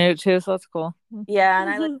coordinated too, so that's cool. Yeah, and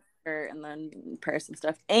I like and then person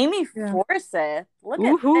stuff. Amy Forsyth. Look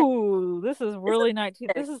at this is really 19.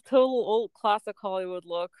 This is total old classic Hollywood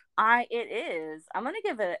look. It is. I'm gonna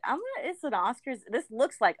give it. It's an Oscars. This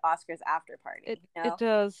looks like Oscars after party. It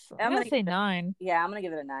does. I'm gonna say 9. I'm gonna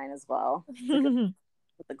give it a 9 as well.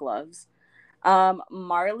 With the gloves.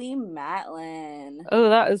 Marlee Matlin. Oh,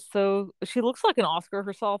 that is so. She looks like an Oscar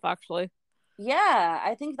herself, actually. Yeah,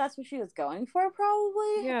 I think that's what she was going for,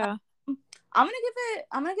 probably. Yeah. I'm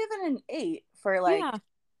gonna give it an 8 for like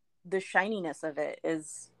the shininess of it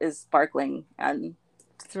is sparkling and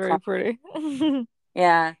it's very pretty.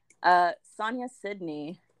 Yeah. Sonia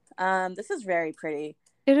Sidney. This is very pretty.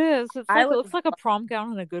 It is. It looks like a prom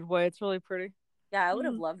gown in a good way. It's really pretty. Yeah, I would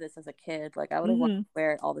have loved this as a kid. Like I would have wanted to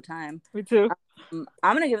wear it all the time. Me too. I'm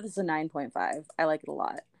gonna give this a 9.5. I like it a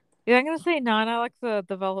lot. Yeah, I'm gonna say 9. I like the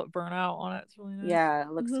velvet burnout on it. It's really nice. Yeah,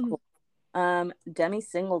 it looks cool. Demi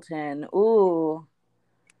Singleton. Ooh.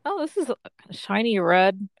 Oh, this is shiny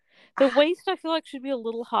red. The waist I feel like should be a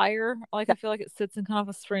little higher. Like I feel like it sits in kind of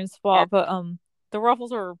a strange spot, but the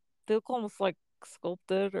ruffles they look almost like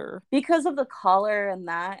sculpted or because of the collar and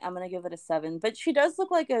that. I'm gonna give it a 7. But she does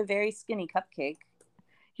look like a very skinny cupcake.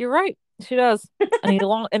 You're right. She does. An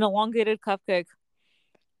elongated cupcake.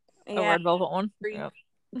 A red velvet one. Yep.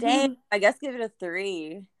 Dang, I guess give it a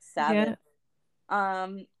 3. Savage.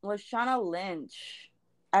 Lashana Lynch.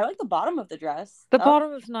 I like the bottom of the dress. The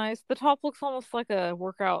bottom is nice. The top looks almost like a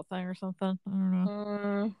workout thing or something. I don't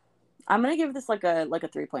know. I'm gonna give this like a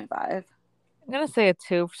 3.5. I'm gonna say a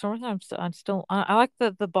 2. For some reason, I like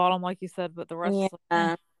the bottom, like you said, but the rest.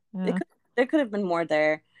 Yeah. There could have been more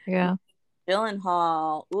there. Yeah.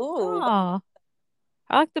 Gyllenhaal. Ooh. Aww.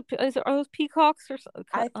 I like are those peacocks or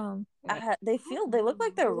something? They look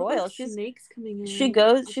like they're royal. She's snakes coming in.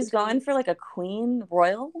 She's going for like a queen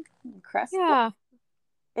royal crest. Yeah.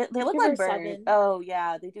 They look like birds. 7. Oh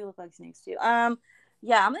yeah, they do look like snakes too. Yeah,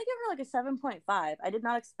 I'm gonna give her like a 7.5. I did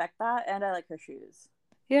not expect that, and I like her shoes.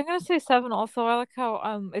 Yeah, I'm gonna say 7 also. I like how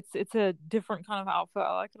it's a different kind of outfit.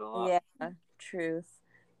 I like it a lot. Yeah, truth.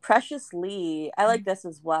 Precious Lee. I like this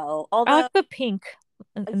as well. Although I like the pink.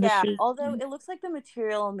 Although it looks like the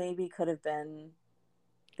material maybe could have been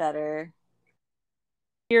better.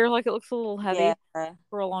 Here, like it looks a little heavy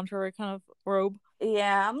for a lingerie kind of robe.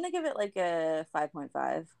 Yeah, I'm gonna give it like a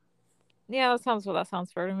 5.5. Yeah, that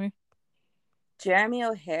sounds fair to me. Jeremy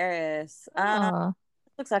O'Harris.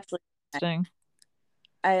 Looks actually interesting.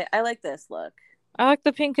 I like this look. I like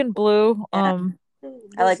the pink and blue. I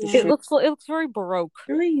like the it looks very baroque.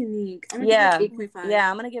 Really unique. I'm gonna give it 8.5.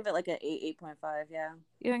 Yeah, I'm gonna give it like an 8.5. Yeah.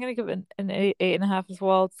 Yeah, I'm gonna give it an 8.5 as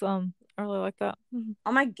well. It's I really like that.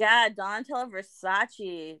 Oh my god, Donatella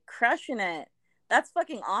Versace crushing it. That's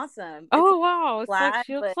fucking awesome. Oh wow,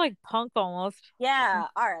 she looks like punk almost. Yeah,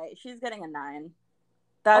 all right. She's getting a 9.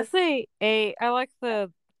 I'll say 8. I like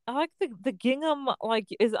the gingham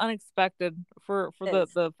is unexpected for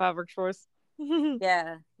the fabric choice.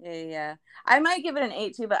 Yeah. I might give it an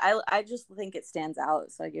 8 too, but I just think it stands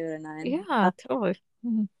out, so I give it a 9. Yeah, totally.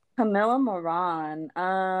 Camilla Moran.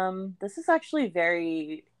 This is actually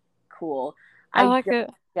very cool. I like it.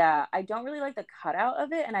 Yeah, I don't really like the cutout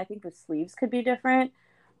of it, and I think the sleeves could be different.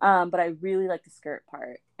 But I really like the skirt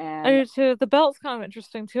part. And I do too. The belt's kind of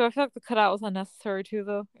interesting too. I feel like the cutout was unnecessary too,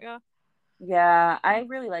 though. Yeah. Yeah, I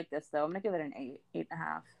really like this though. I'm gonna give it an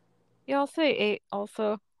 8.5. Yeah, I'll say 8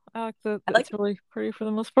 also. I like it's really pretty for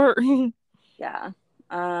the most part. Yeah.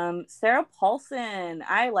 Sarah Paulson.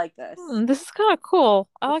 I like this. This is kind of cool.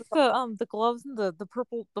 I like the gloves and the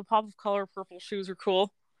purple, the pop of color purple shoes are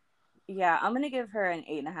cool. Yeah, I'm gonna give her an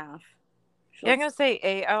 8.5. Yeah, I'm gonna say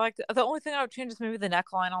 8. I like the only thing I would change is maybe the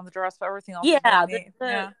neckline on the dress, but everything else. Yeah,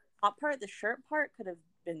 the top part, the shirt part could have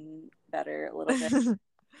been better a little bit.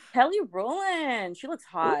 Kelly Rowland, she looks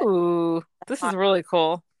hot. Ooh, this is really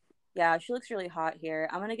cool. Yeah, she looks really hot here.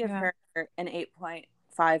 I'm gonna give her an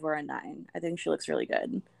 8.5 or a 9. I think she looks really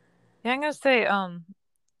good. Yeah, I'm gonna say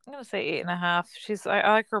 8.5.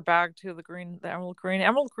 I like her bag too. The emerald green.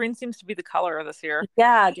 Emerald green seems to be the color of this year.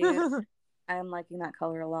 Yeah, dude. I'm liking that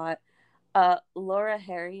color a lot. Laura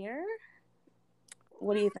Harrier.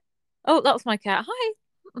 What do you think? Oh, that was my cat. Hi.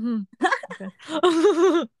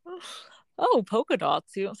 Oh, polka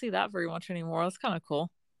dots. You don't see that very much anymore. That's kind of cool.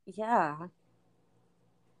 Yeah.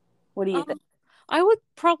 What do you think? I would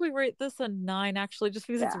probably rate this a 9 actually, just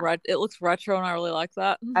because it looks retro and I really like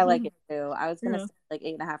that. I like it too. I was gonna say like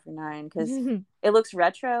 8.5 or 9 because it looks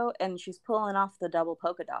retro and she's pulling off the double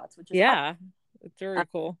polka dots, which is it's very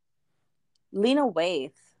cool. Lena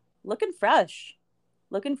Waithe, looking fresh.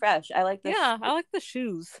 I like this. Yeah, I like the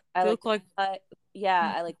shoes. I like I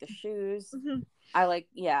like the shoes. I like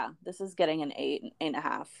this is getting an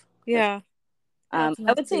 8.5. Yeah. I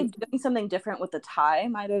would say doing something different with the tie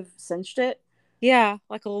might have cinched it. Yeah,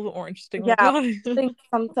 like a little bit more interesting. Yeah,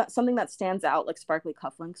 something that stands out, like sparkly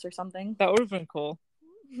cufflinks or something. That would have been cool.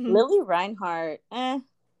 Lily Reinhart, I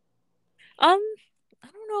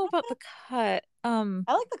don't know about the cut. I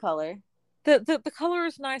like the color. The color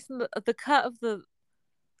is nice, and the cut of the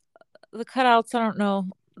cutouts, I don't know.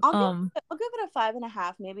 I'll give it a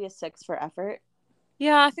 5.5, maybe a 6 for effort.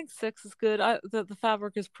 Yeah, I think 6 is good. The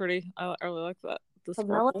fabric is pretty. I really like that. The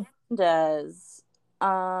sparkle. Does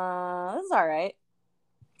this is all right.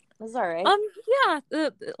 Yeah,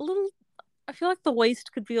 a little. I feel like the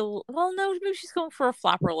waist could be a little. Well, no, maybe she's going for a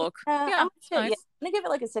flapper look. Yeah, it's nice. Yeah, I'm gonna give it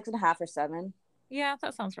like a 6.5 or 7. Yeah,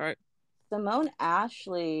 that sounds right. Simone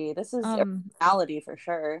Ashley, this is originality for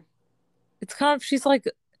sure. It's kind of, she's like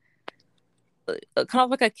kind of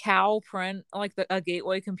like a cow print, like a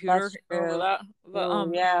Gateway computer. Over that,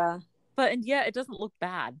 but yeah. But and yeah, it doesn't look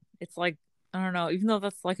bad. It's like, I don't know. Even though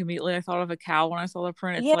that's like immediately I thought of a cow when I saw the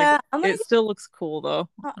print. It's like it still looks cool though.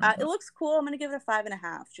 It looks cool. I'm gonna give it a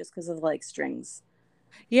 5.5 just because of like strings.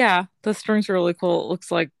 Yeah, the strings are really cool. It looks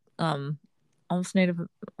like almost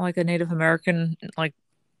like a Native American, like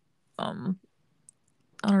I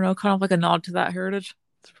don't know, kind of like a nod to that heritage.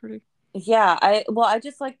 It's pretty. Yeah, I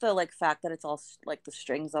just like the like fact that it's all like the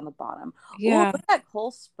strings on the bottom. Yeah. Ooh, look at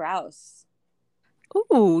Cole Sprouse.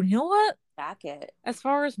 Ooh, you know what? Jacket. As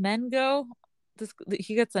far as men go,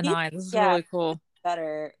 he gets a 9. This is really cool.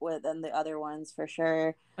 Better than the other ones for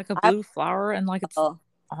sure. Like a blue flower and like it's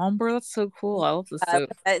ombre. That's so cool. I love this suit.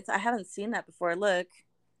 I haven't seen that before. Look.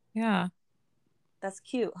 Yeah. That's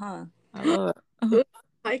cute, huh? I love it.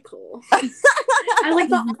 Hi, Cole. I like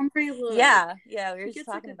the ombre look. Yeah, we were just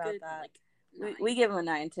talking about that. Like, we give him a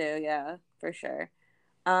 9 too. Yeah, for sure.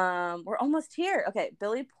 We're almost here. Okay,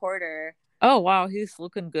 Billy Porter. Oh wow, he's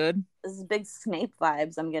looking good. This is big Snape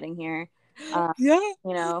vibes I'm getting here. Yeah,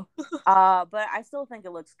 you know. But I still think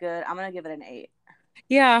it looks good. I'm gonna give it an 8.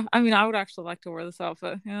 Yeah, I mean, I would actually like to wear this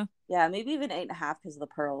outfit. Yeah. Yeah, maybe even 8.5 because of the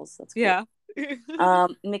pearls. That's cool. Yeah.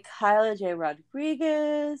 Michaela J.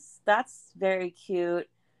 Rodriguez. That's very cute.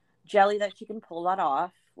 Jelly that she can pull that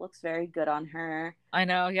off. Looks very good on her. I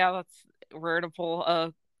know. Yeah, that's rare to pull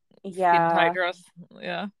a skin tight dress.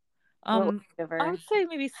 Yeah. I would say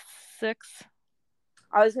maybe 6.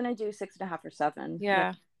 I was gonna do 6.5 or 7.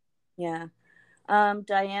 Yeah. Yeah.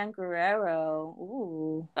 Diane Guerrero.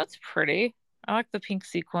 Ooh, that's pretty. I like the pink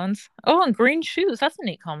sequins. Oh, and green shoes. That's a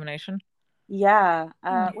neat combination. Yeah.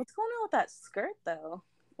 What's going on with that skirt though?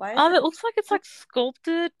 Why? It looks like it's like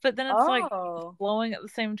sculpted, but then it's like flowing at the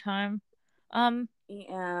same time.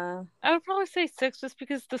 Yeah. I would probably say 6 just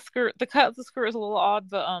because the cut of the skirt is a little odd,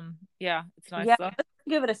 but yeah, it's nice. Yeah, I'd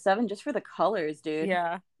give it a 7 just for the colors, dude.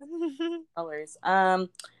 Yeah. Colors.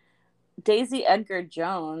 Daisy Edgar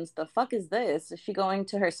Jones. The fuck is this? Is she going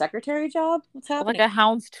to her secretary job? What's happening? Like a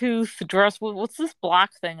houndstooth dress. What's this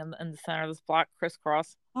black thing in the center? This black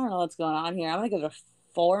crisscross. I don't know what's going on here. I'm gonna give it a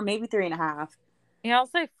 4, maybe 3.5. Yeah, I'll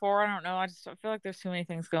say 4. I don't know. I feel like there's too many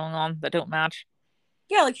things going on that don't match.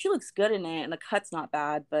 Yeah, like she looks good in it, and the cut's not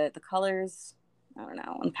bad, but the colors, I don't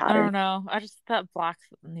know, and pattern. I don't know. That black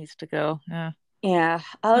needs to go. Yeah. Yeah.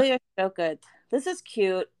 Oh, you're so good. This is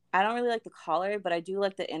cute. I don't really like the collar, but I do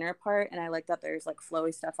like the inner part, and I like that there's like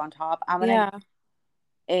flowy stuff on top. I'm gonna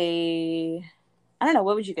I don't know.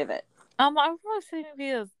 What would you give it? I would probably say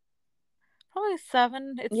maybe probably a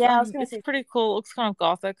 7. It's it's pretty cool. It looks kind of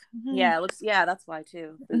gothic. Yeah, it looks. Yeah, that's why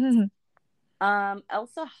too.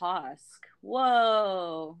 Elsa Hosk.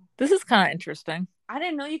 Whoa. This is kind of interesting. I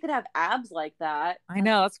didn't know you could have abs like that. I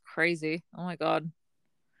know, that's crazy. Oh my god.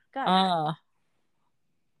 God.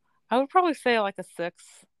 I would probably say like a 6.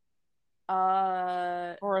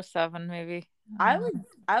 Or a 7 maybe. I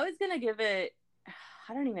was gonna give it,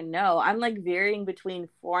 I don't even know. I'm like varying between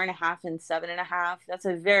 4.5 and 7.5. That's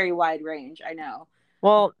a very wide range. I know.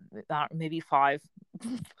 Well, maybe 5.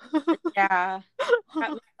 Yeah.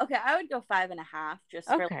 Okay, I would go 5.5 just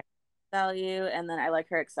for value, and then I like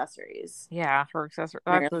her accessories. Yeah, her accessories.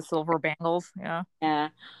 I like the silver bangles. Yeah. Yeah.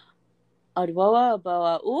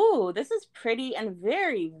 Oboa. Ooh, this is pretty and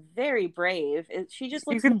very, very brave. She just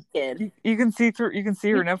looks naked. You can see through. You can see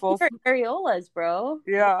her nipples. Her areolas, bro.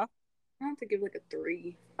 Yeah. I have to give like a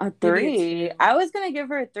 3. A 3. I was gonna give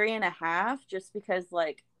her a 3.5 just because,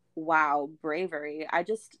 like, wow, bravery. I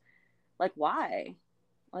just like, why?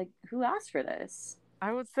 Like, who asked for this?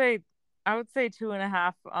 I would say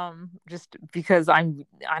 2.5. Just because I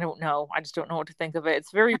don't know. I just don't know what to think of it.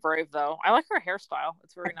 It's very brave though. I like her hairstyle.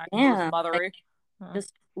 It's very nice. Yeah, it's mothery.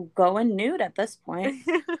 Just going nude at this point.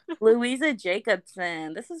 Louisa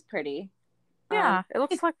Jacobson. This is pretty. Yeah, it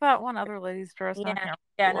looks like that one other lady's dress. And I Yeah, can't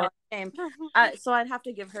yeah, no, remember same. what. So I'd have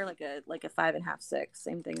to give her like a 5.5, 6,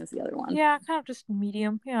 same thing as the other one. Yeah, kind of just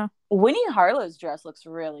medium. Yeah. Winnie Harlow's dress looks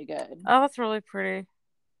really good. Oh, that's really pretty.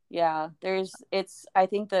 Yeah, I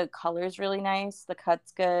think the color's really nice. The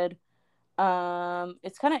cut's good.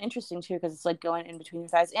 It's kind of interesting too because it's like going in between your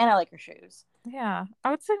thighs, and I like her shoes. Yeah, I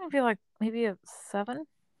would say maybe a 7.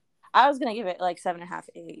 I was gonna give it like 7.5,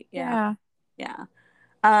 8. Yeah, Yeah.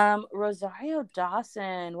 yeah. Rosario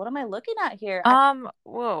Dawson. What am I looking at here?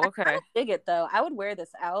 Whoa, I kind okay. of dig it though. I would wear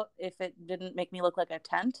this out if it didn't make me look like a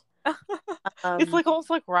tent. It's Um, like almost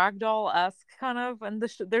like ragdoll-esque kind of, and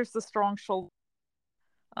there's the strong shoulder.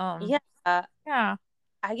 yeah. Yeah,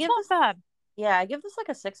 I it's give not this. bad. Yeah, I give this like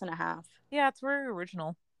a 6.5. Yeah, it's very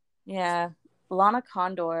original. Yeah, Lana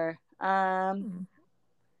Condor. Hmm.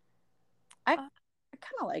 I Uh,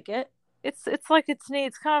 kind of like it. it's like it's neat.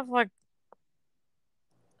 It's kind of like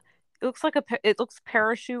it looks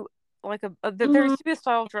parachute there Mhm. used to be a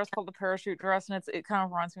style of dress called the parachute dress, and it kind of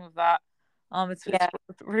reminds me of that. It's Yeah,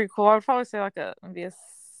 pretty cool. I would probably say like maybe a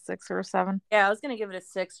 6 or a 7. yeah. I was gonna give it a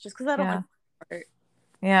 6 just because I don't like Yeah, the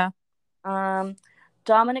art. yeah.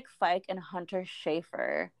 Dominic Fike and Hunter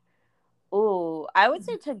Schafer. Ooh, I would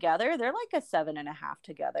say together they're like a 7.5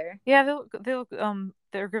 together. Yeah, they're Is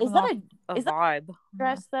giving that off a a is that vibe. a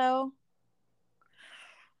dress though?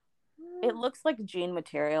 It looks like jean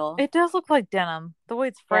material. It does look like denim. The way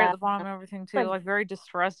it's frayed at Yeah, the bottom and everything too, like like very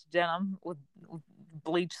distressed denim with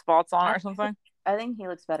bleach spots on it I, or something. I think he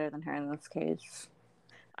looks better than her in this case.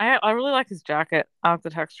 I really like his jacket. I like the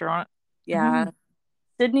texture on it. Yeah,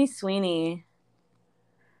 Sydney Sweeney.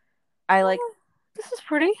 I like. Oh, this is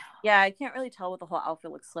pretty. Yeah, I can't really tell what the whole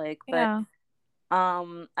outfit looks like, but Yeah.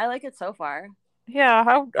 I like it so far. Yeah,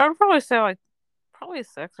 I would probably say like probably a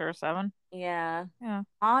 6 or a 7. Yeah. Yeah.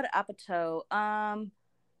 Odd Apatow.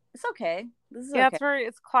 It's okay. This is Yeah, okay.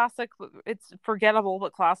 it's classic. It's forgettable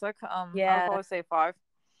but classic. I would Yeah. probably say 5.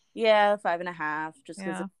 Yeah, 5.5, just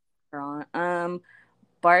because Yeah. it's on.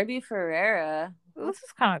 Barbie Ferreira. This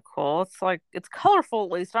is kind of cool. It's like it's colorful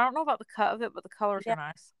at least. I don't know about the cut of it, but the colors are Yeah,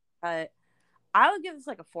 nice. but I would give this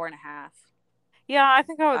like a 4.5. Yeah, I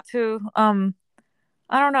think I would too.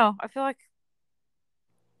 I don't know. I feel like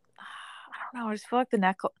I don't know. I just feel like the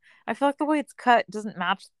neck. I feel like the way it's cut doesn't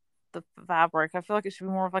match the fabric. I feel like it should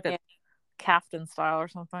be more of like a Yeah. kaftan style or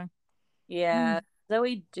something. Yeah.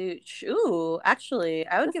 Zoe Deutsch. Ooh, actually,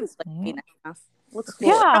 I would This give is this like neat. 8.5. Looks cool.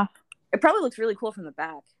 Yeah, It probably looks really cool from the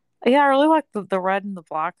back. yeah. I really like the red and the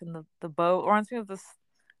black and the bow. It reminds me of this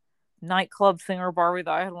nightclub singer Barbie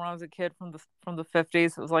that I had when I was a kid from the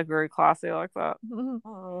 50s. It was like very classy like that.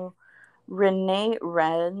 Oh, Renee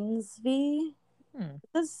Rensby. Hmm.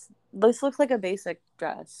 This looks like a basic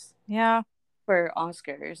dress Yeah, for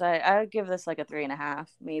Oscars. I would give this like a 3.5,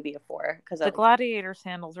 maybe a 4, because I the looks. gladiator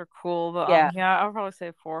sandals are cool, but Yeah, yeah, I would probably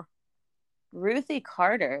say 4. Ruthie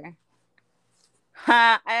Carter.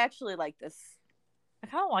 Ha! I actually like this. I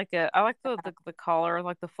kind of like it. I like the collar,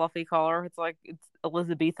 like the fluffy collar. It's like it's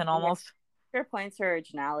Elizabethan Yeah, almost. fair points for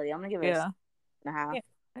originality. I'm gonna give it a Yeah. 6.5.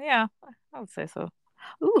 Yeah, yeah, I would say so.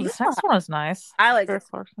 Ooh, Yeah, this next one is nice. I like Sarah this.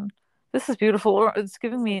 Clarkson. This is beautiful. It's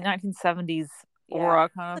giving This is me 1970s yeah, aura,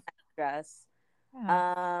 kind of. dress.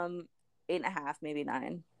 Yeah, Um, 8.5, maybe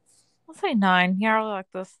 9. I'll say 9. Yeah, I really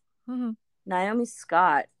like this. Naomi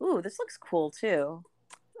Scott. Ooh, this looks cool too.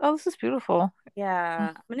 Oh, this is beautiful.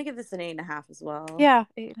 Yeah, I'm gonna give this an 8.5 as well. Yeah,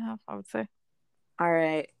 8.5, I would say. All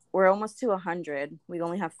right, we're almost to 100. We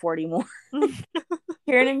only have 40 more.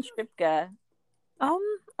 Kiernan Shipka.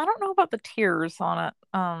 I don't know about the tears on it.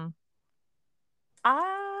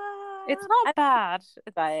 It's I not bad.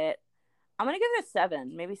 buy it. I'm gonna give it a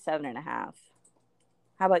 7, maybe 7.5.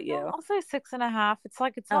 How about you? I'll say 6.5. It's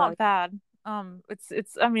like it's Oh, not bad.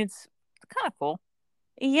 It's I mean it's kind of cool.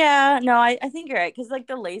 yeah. No, I think you're right because like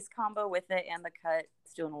the lace combo with it and the cut,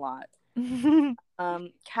 it's doing a lot.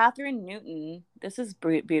 Catherine Newton. This is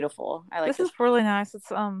beautiful. I like This this. is really nice.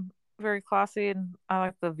 It's very classy, and I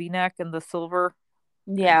like the V-neck and the silver.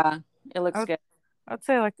 Yeah, it I looks would good. I'd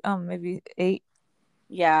say like maybe 8.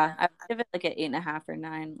 Yeah, I would give it like an 8.5 or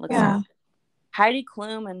 9. Looks Yeah. good. Heidi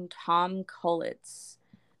Klum and Tom Collitz.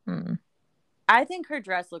 Hmm. I think her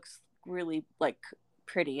dress looks really like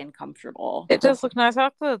pretty and comfortable. It does look nice. I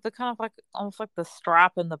like the kind of like almost like the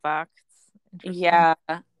strap in the back. It's interesting. Yeah,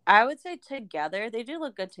 I would say together they do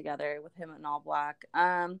look good together with him in all black.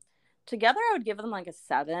 Together I would give them like a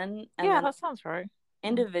 7, and Yeah, then that sounds right.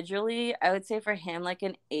 individually I would say for him like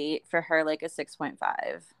an 8, for her like a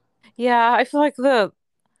 6.5. Yeah, I feel like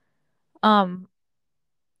um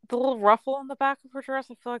the little ruffle in the back of her dress,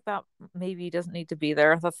 I feel like that maybe doesn't need to be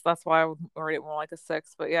there. That's why I would rate it more like a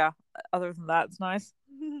 6. But yeah, other than that, it's nice.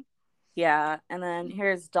 Yeah, and then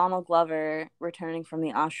here's Donald Glover returning from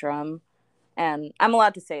the ashram, and I'm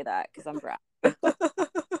allowed to say that because I'm brown.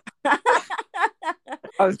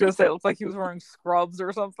 I was gonna say it looked like he was wearing scrubs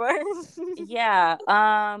or something. Yeah.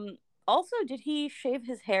 Also, did he shave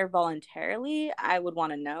his hair voluntarily? I would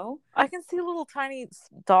want to know. I can see little tiny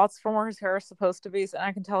dots from where his hair is supposed to be, and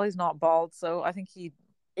I can tell he's not bald. So I think he.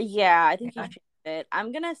 Yeah, I think he shaved it.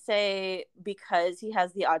 I'm gonna say because he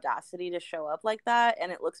has the audacity to show up like that,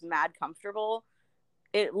 and it looks mad comfortable.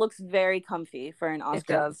 It looks very comfy for an Oscar. It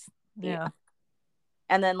does. Yeah.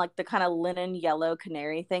 And then like the kind of linen yellow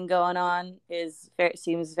canary thing going on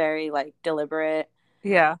seems very like deliberate.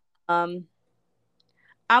 Yeah.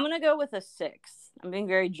 I'm gonna go with a 6. I'm being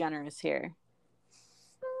very generous here.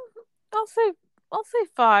 I'll say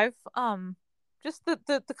 5. Just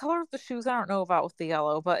the color of the shoes I don't know about with the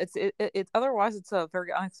yellow, but it's otherwise it's a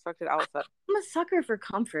very unexpected outfit. I'm a sucker for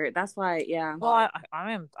comfort. That's why, yeah. Well,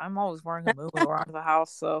 I'm always wearing a muumuu around the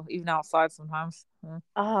house, so even outside sometimes. Yeah.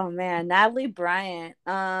 Oh man, Natalie Bryant.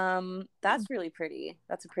 That's really pretty.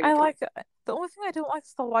 That's a pretty. I like it. The only thing I don't like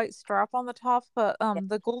is the white strap on the top, but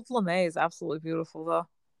the gold lame is absolutely beautiful though.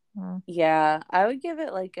 Yeah, I would give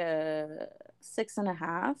it like a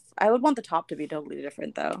 6.5. I would want the top to be totally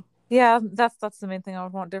different though. Yeah, that's the main thing I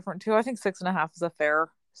would want different too. I think 6.5 is a fair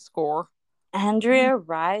score. Andrea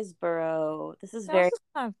Riseborough. This is very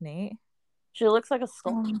kind of neat. She looks like a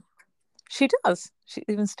sculptor. She does. She's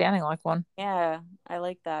even standing like one. Yeah, I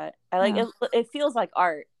like that. I like it. It feels like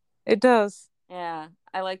art. It does. Yeah,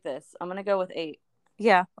 I like this. I'm gonna go with 8.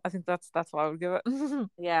 Yeah, I think that's what I would give it.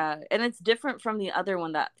 Yeah, and it's different from the other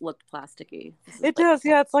one that looked plasticky. It does.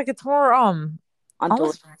 Yeah, it's more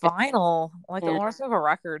almost vinyl, like almost like a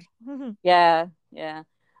record. Yeah.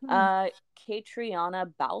 Catriona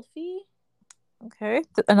Balfe. Okay,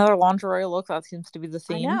 another lingerie look. That seems to be the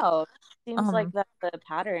theme. I know. Seems like that's the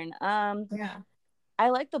pattern. Yeah. I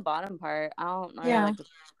like the bottom part. I don't know. Yeah. Like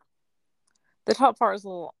the top part is a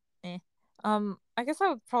little I guess I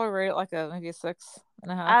would probably rate it like maybe a 6.5.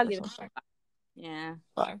 I'll give it 5. Yeah.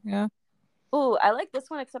 5. Yeah. Ooh, I like this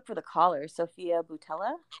one except for the collar. Sophia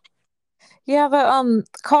Boutella. Yeah, the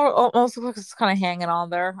collar also looks it's kind of hanging on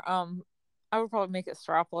there. I would probably make it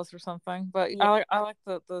strapless or something, but yeah. I like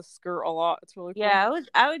the skirt a lot. It's really cool. Yeah,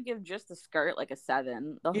 I would give just the skirt like a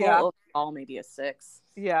 7. The whole overall maybe a 6.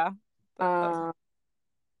 Yeah.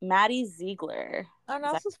 Maddie Ziegler. Oh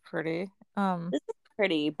no, this is pretty. This is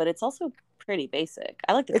pretty, but it's also pretty basic.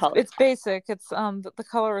 I like the color. It's basic. It's the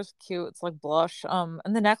color is cute. It's like blush.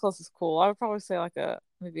 And the necklace is cool. I would probably say like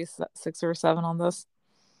maybe a 6 or a 7 on this.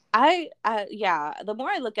 Yeah. The more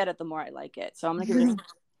I look at it, the more I like it. So I'm gonna give it.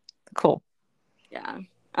 Cool. Yeah.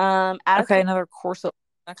 Okay, another corset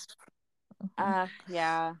next.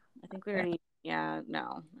 Yeah. I think we already. Yeah.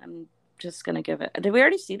 No, I'm just gonna give it. Did we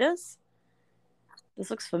already see this? This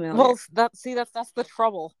looks familiar. Well, that's the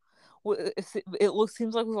trouble. It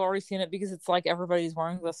seems like we've already seen it because it's like everybody's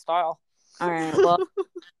wearing this style. All right. Well,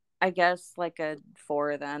 I guess like a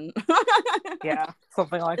 4 then. Yeah,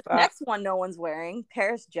 something like that. Next one, no one's wearing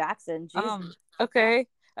Paris Jackson. Jesus. Okay,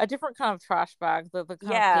 a different kind of trash bag. The kind of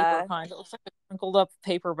paper kind. It looks like a crinkled up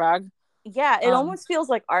paper bag. Yeah, it almost feels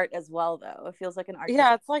like art as well, though. It feels like an art.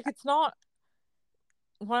 Yeah, it's like it's not.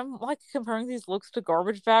 When I'm like comparing these looks to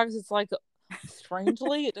garbage bags, it's like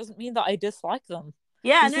strangely, it doesn't mean that I dislike them.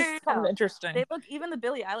 Yeah, this is kind of interesting. They look, even the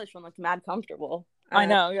Billie Eilish one looked mad comfortable. I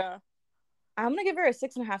know, yeah. I'm gonna give her a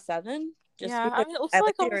 6.5, 7. Yeah, I mean, it looks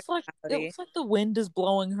like the wind is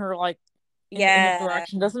blowing her like in a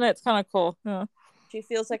direction, doesn't it? It's kind of cool. Yeah. She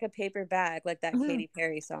feels like a paper bag, like that Katy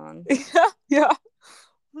Perry song. Yeah.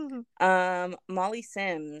 Molly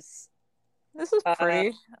Sims. This is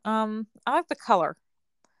pretty. I like the color.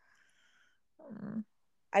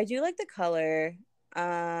 I do like the color.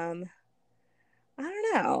 I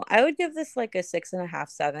don't know. I would give this like a 6.5,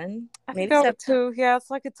 7. Maybe 7 too. Yeah,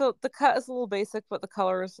 it's like the cut is a little basic, but the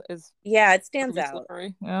color is it stands out.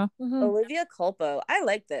 Yeah. Olivia Culpo. I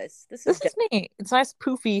like this. This is neat. It's nice,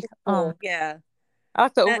 poofy. Cool. Yeah. I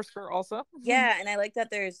like the overskirt also. Yeah, and I like that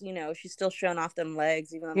there's she's still showing off them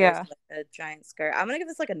legs even though there's like a giant skirt. I'm gonna give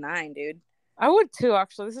this like a 9, dude. I would too,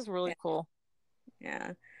 actually. This is really cool.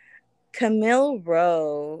 Yeah. Camille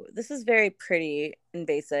Rowe. This is very pretty and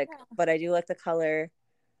basic, but I do like the color.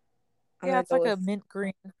 It's like a mint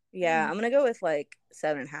green. Yeah, I'm gonna go with like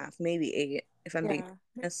 7.5, maybe 8 if I'm being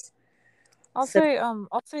honest. I'll say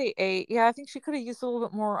 8. Yeah, I think she could have used a little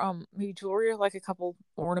bit more maybe jewelry, like a couple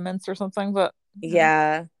ornaments or something, but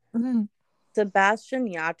yeah.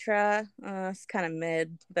 Sebastian Yatra, it's kind of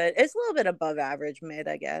mid, but it's a little bit above average mid,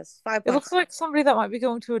 I guess. 5 It points. looks like somebody that might be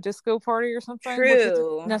going to a disco party or something, which isn't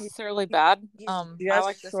True. necessarily bad. He's I just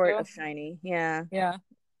like short disco. of shiny. Yeah. Yeah.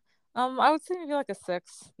 I would say maybe like a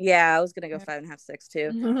 6. Yeah, I was gonna go Yeah. 5.5, 6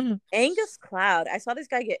 too. Angus Cloud. I saw this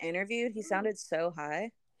guy get interviewed. He sounded so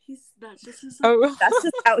high. That's just his. Oh, That's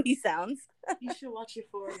just how he sounds. You should watch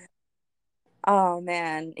Euphoria. Oh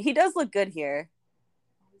man, he does look good here.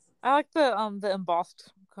 I like the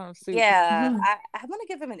embossed kind of suit. Yeah, I'm gonna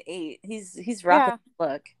give him an 8. He's rocking the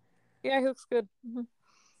look. Yeah, he looks good.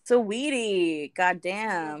 So Weedy,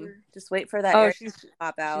 goddamn. Just wait for that Oh, air she's to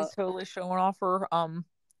pop out. she's totally showing off her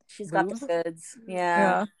She's got boobs. the goods.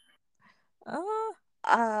 Yeah.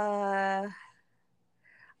 Yeah.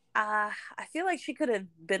 I feel like she could have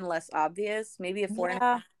been less obvious. Maybe a 4.5.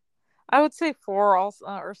 Yeah. I would say 4 also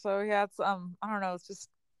or so. Yeah, it's I don't know, it's just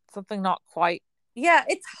something not quite. Yeah,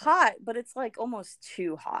 it's hot, but it's like almost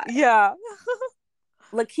too hot. Yeah.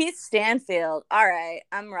 Lakeith Stanfield. All right,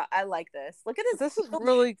 I like this. Look at his. This is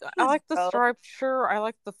really good. I like the striped shirt. I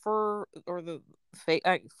like the fur or the fake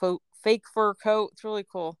fur coat. It's really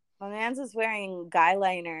cool. My man's is wearing guy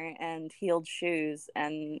liner and heeled shoes,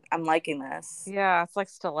 and I'm liking this. Yeah, it's like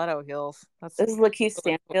stiletto heels. This is Lakeith really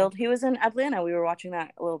Stanfield. cool. He was in Atlanta. We were watching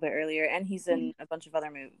that a little bit earlier, and he's in a bunch of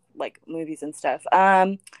other movies and stuff.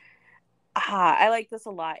 I like this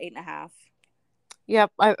a lot. 8.5.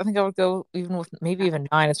 Yep, I think I would go even with maybe even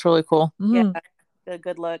 9. It's really cool. Yeah,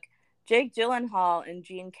 good look. Jake Gyllenhaal and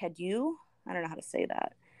Jean Cadu. I don't know how to say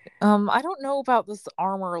that. I don't know about this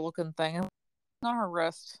armor looking thing on her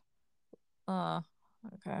wrist.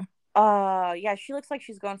 Okay. Yeah, she looks like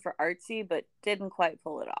she's going for artsy, but didn't quite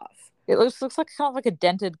pull it off. It looks like kind of like a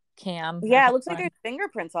dented can. Yeah, it looks like there's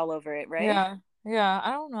fingerprints all over it, right? Yeah.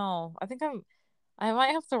 I don't know. I think I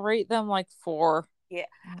might have to rate them like 4. Yeah,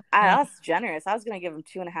 that's generous. I was gonna give him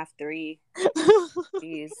 2.5, 3.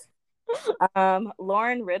 Jeez.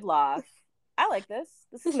 Lauren Ridloff. I like this.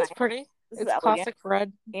 This is nice. Pretty. This it's is classic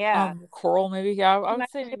red. Yeah. Coral maybe. Yeah, I would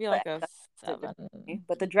say maybe like a 7.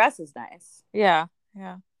 But the dress is nice. Yeah.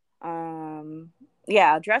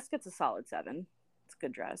 Yeah, dress gets a solid 7. It's a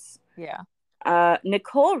good dress. Yeah.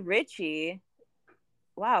 Nicole Richie.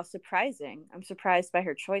 Wow, surprising. I'm surprised by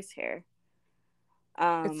her choice here.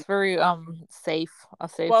 It's very safe. A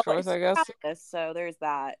safe choice, I guess. So there's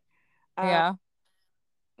that. Yeah.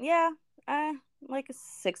 Like a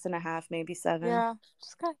 6.5, maybe 7. Yeah,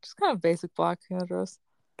 just kind of basic black dress.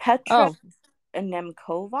 Petra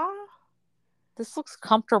Nemkova. This looks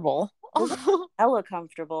comfortable. Hella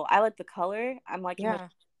comfortable. I like the color. I'm liking the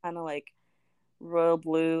kind of like royal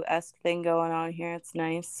blue-esque thing going on here. It's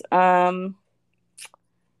nice. I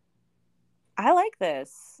like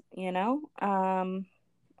this. I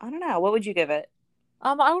don't know. What would you give it?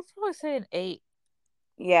 I would probably say an 8.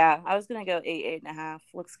 Yeah, I was gonna go 8, 8.5.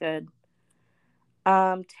 Looks good.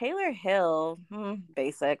 Taylor Hill,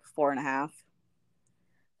 basic, 4.5.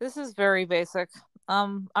 This is very basic. I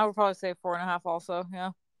would probably say 4.5 also.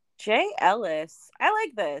 Yeah. Jay Ellis, I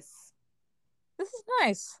like this. This is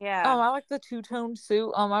nice. Yeah. I like the 2-toned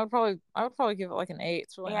suit. I would probably give it like an 8.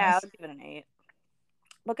 It's really nice. I would give it an 8.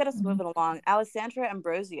 Look at us moving along. Alessandra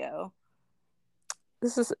Ambrosio.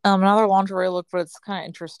 This is another lingerie look, but it's kind of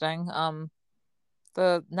interesting.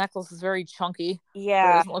 The necklace is very chunky. Yeah, but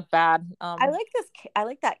it doesn't look bad. I like this. I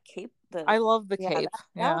like that cape. I love the cape.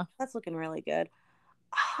 That's looking really good.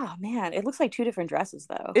 Oh man, it looks like 2 different dresses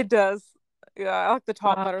though. It does. Yeah, I like the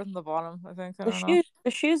top better than the bottom. I think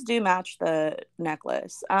the shoes do match the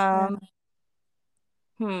necklace.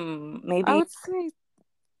 Maybe I would say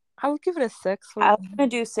I would give it a 6. I'm gonna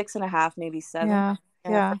do 6.5, maybe 7.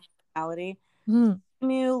 Yeah. Personality.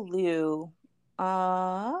 Miu Liu.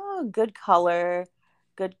 Good color,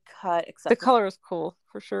 good cut. Except the color is cool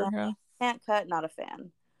for sure. Yeah. Pant cut, not a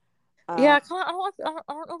fan. I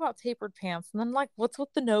don't know about tapered pants. And then like, what's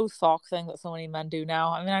with the no sock thing that so many men do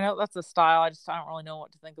now? I mean, I know that's a style. I don't really know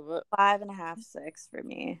what to think of it. 5.5, 6 for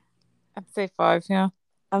me. I'd say 5. Yeah.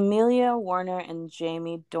 Amelia Warner and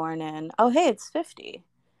Jamie Dornan. Oh, hey, it's 50.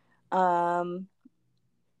 What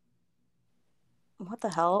the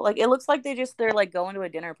hell? Like, it looks like they're like going to a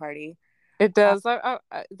dinner party. It does.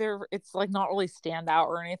 It's like not really stand out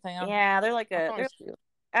or anything. They're like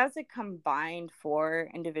I would say combined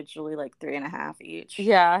 4, individually like 3.5 each.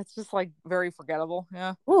 Yeah, it's just like very forgettable.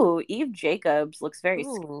 Yeah. Ooh, Eve Jacobs looks very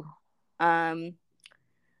sweet.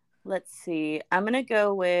 Let's see. I'm gonna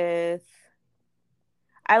go with.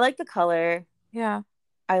 I like the color. Yeah.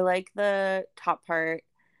 I like the top part,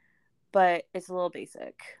 but it's a little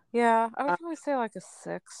basic. Yeah, I would probably say like a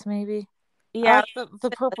 6, maybe. Yeah,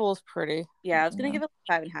 the purple is pretty. Yeah, I was gonna give it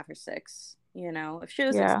 5.5 or 6. You know, if she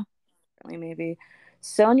was Yeah. differently, maybe.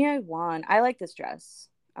 Sonia Yuan. I like this dress.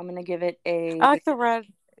 I'm gonna give it I a like the red.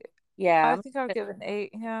 yeah. I I'm think I would give it an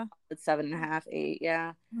 8. Yeah. it's 7.5, 8.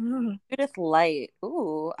 Yeah. Mhm. Judith Light.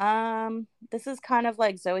 Ooh. This is kind of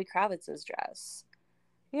like Zoe Kravitz's dress.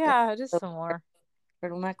 Yeah, it is The similar.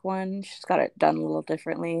 turtleneck one. She's got it done a little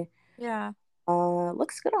differently. Yeah.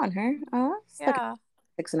 Looks good on her. It's like a Yeah.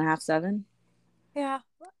 6.5, 7. Yeah.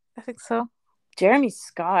 I think so. Jeremy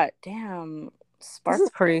Scott. Damn. This is Sparkle.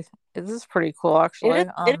 pretty. This is pretty cool, actually. It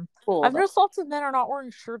is cool I've though. noticed lots of men are not wearing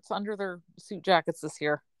shirts under their suit jackets this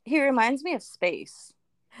year. He reminds me of space.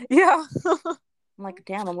 Yeah. I'm like,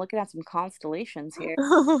 damn, I'm looking at some constellations here.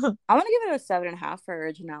 I'm gonna give it a 7.5 for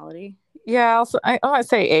originality. Yeah. Also, I might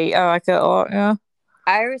say 8. I like it a lot. Yeah.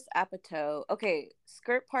 Iris Apatow. Okay,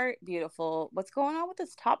 skirt part, beautiful. What's going on with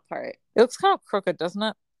this top part? It looks kind of crooked, doesn't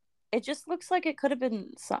it? It just looks like it could have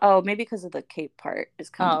been. Oh, maybe because of the cape part is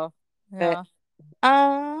kind of. Oh. But,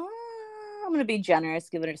 Yeah. I'm gonna be generous.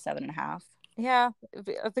 Give it a 7.5. Yeah.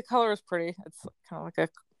 The color is pretty. It's kind of like a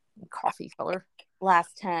coffee color.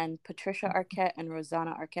 Last 10. Patricia Arquette and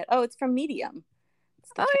Rosanna Arquette. Oh, it's from Medium.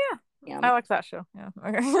 It's the Oh yeah. Medium. I like that show. Yeah.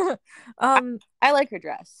 Okay. I like her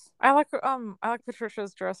dress. I like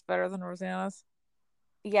Patricia's dress better than Rosanna's.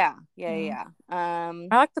 Yeah. I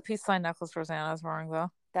like the peace sign necklace Rosanna's wearing though.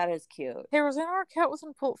 That is cute. Hey, Rosanna Arquette was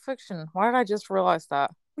in Pulp Fiction. Why did I just realize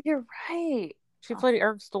that? You're right. She played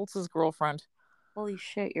Eric Stoltz's girlfriend. Holy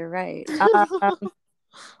shit, you're right.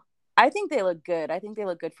 I think they look good. I think they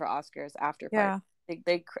look good for Oscars after party. Yeah.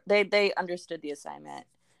 They understood the assignment.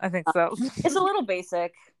 I think so. It's a little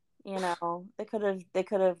basic, you know. They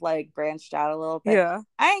could have like branched out a little bit. Yeah.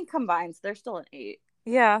 I ain't combined, so they're still an 8.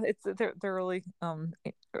 Yeah, they're really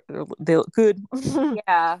they look good.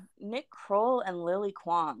 Yeah, Nick Kroll and Lily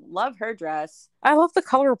Kwong. Love her dress. I love the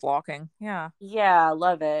color blocking. Yeah. Yeah,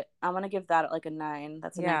 love it. I'm gonna give that like a 9.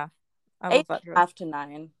 That's a 9. Yeah. I love that dress. 8.5 to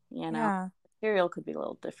 9. You know, Yeah. material could be a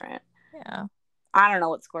little different. Yeah. I don't know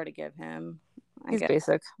what score to give him. He's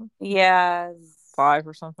basic. Yeah, 5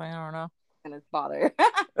 or something. I don't know. Gonna bother.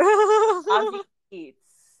 Ozzy Keats.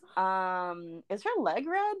 Is her leg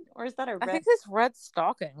red or is that a red? I think it's red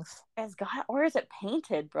stockings. It's got, or is it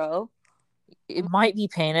painted, bro? It might be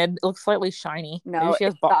painted. It looks slightly shiny. No, maybe she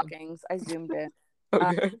has stockings. I zoomed in.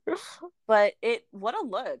 Okay. But what a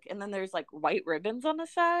look! And then there's like white ribbons on the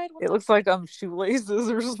side. It looks like shoelaces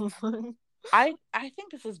or something. I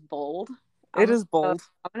think this is bold. It is bold.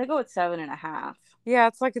 I'm gonna go with 7.5. Yeah,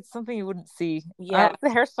 it's something you wouldn't see. Yeah, the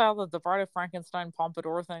hairstyle of the Bride of Frankenstein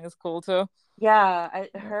pompadour thing is cool too. Yeah,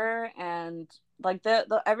 her and like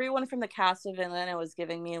the everyone from the cast of Atlanta was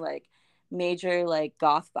giving me like major like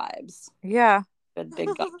goth vibes. Yeah, good big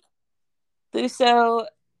goth. Thuso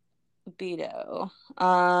Beto.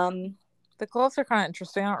 The gloves are kind of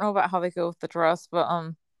interesting. I don't know about how they go with the dress, but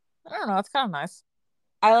I don't know. It's kind of nice.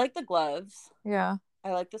 I like the gloves. Yeah.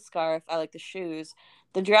 I like the scarf. I like the shoes.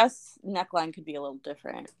 The dress neckline could be a little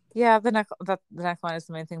different. Yeah, the neckline is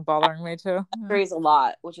the main thing bothering me too. It varies a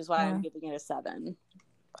lot, which is why I'm giving it a 7.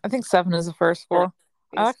 I think 7 is the first score.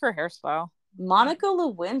 I like her hairstyle. Monica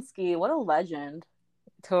Lewinsky, what a legend.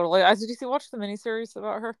 Totally. Did you watch the miniseries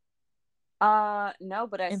about her? No,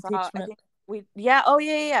 but I Impeachment. saw. I think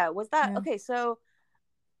yeah. Was that okay? So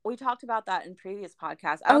we talked about that in previous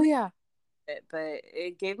podcasts. But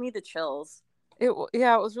it gave me the chills. It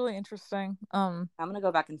was really interesting. I'm gonna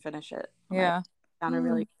go back and finish it. Yeah, it sounded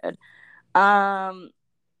really good.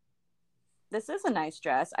 This is a nice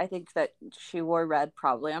dress. I think that she wore red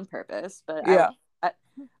probably on purpose, but yeah.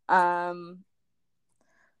 I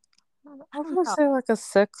would say like a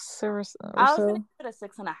 6 or so. I was gonna give it a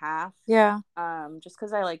 6.5. Yeah. Just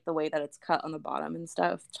because I like the way that it's cut on the bottom and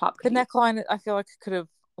stuff. The neckline, I feel like could have.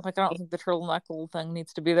 Like, I don't think the turtleneck little thing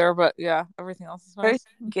needs to be there, but yeah, everything else is nice.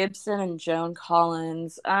 Gibson and Joan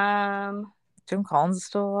Collins. Joan Collins is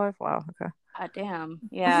still alive? Wow, okay. Damn.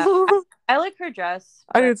 Yeah. I like her dress.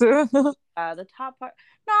 I do too. The top part.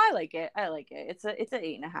 No, I like it. It's an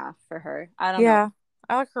 8.5 for her. I don't know. Yeah.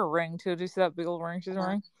 I like her ring too. Do you see that big old ring she's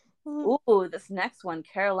wearing? Ooh, this next one,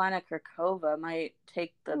 Carolina Kurkova, might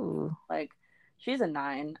take the she's a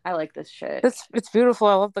 9. I like this shit. It's beautiful.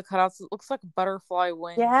 I love the cutouts. It looks like butterfly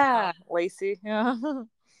wings. Yeah. Lacy. Yeah.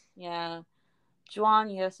 Yeah. Juan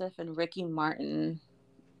Yosef and Ricky Martin.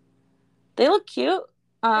 They look cute.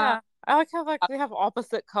 Yeah. I like how they have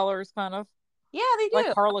opposite colors kind of. Yeah, they do.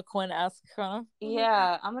 Like Harlequin-esque kind of.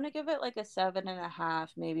 Yeah. I'm gonna give it like a 7.5,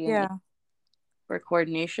 maybe. Yeah. For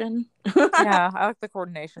coordination. Yeah, I like the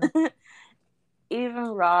coordination. Evan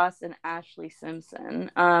Ross and Ashley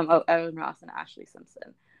Simpson. Evan Ross and Ashley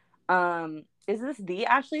Simpson. Is this the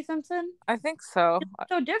Ashley Simpson? I think so. It's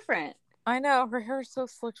so different. I know her hair is so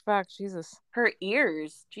slicked back. Jesus. Her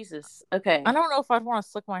ears. Jesus. Okay. I don't know if I'd want to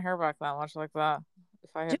slick my hair back that much like that.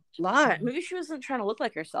 If I had a lot. Maybe she wasn't trying to look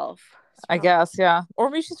like herself. I guess, yeah. Or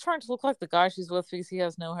maybe she's trying to look like the guy she's with because he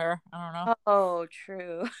has no hair. I don't know. Oh,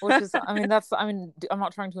 true. Which is, I'm not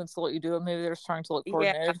trying to insult you, do it. Maybe they're just trying to look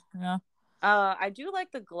coordinated. Yeah. I do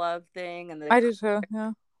like the glove thing and I do too.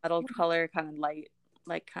 Yeah. Metal color, kind of light,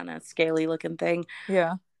 like kind of scaly looking thing.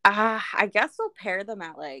 Yeah. I guess we'll pair them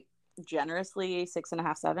at like generously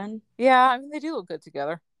 6.5, 7. Yeah, I mean they do look good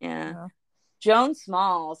together. Yeah. Joan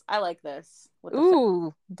Smalls, I like this.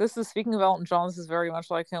 Ooh, this is, speaking of Elton John, this is very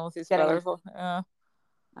much like him with these feathers. Yeah.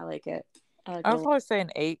 I like it. I would probably say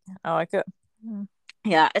an 8. I like it.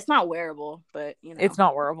 Yeah, it's not wearable, but you know. It's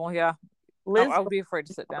not wearable, yeah. Liz, I would be afraid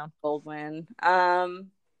to sit down. Goldwyn.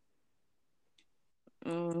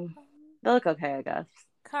 They look okay, I guess.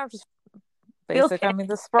 Kind of just basic. I mean,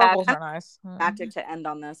 the sparkles are nice. Magic to end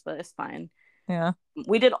on this, but it's fine. Yeah.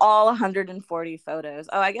 We did all 140 photos.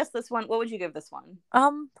 Oh, I guess this one. What would you give this one?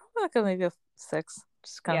 Probably like maybe a 6.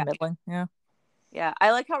 Just kind of middling. Yeah. Yeah,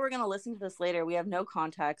 I like how we're gonna listen to this later. We have no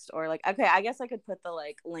context or like. Okay, I guess I could put the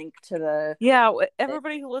like link to the. Yeah,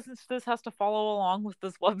 everybody who listens to this has to follow along with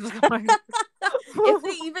this website. If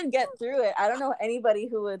they even get through it, I don't know anybody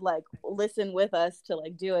who would like listen with us to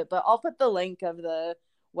like do it. But I'll put the link of the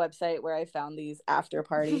website where I found these after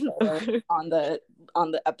party photos on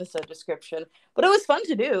the episode description. But it was fun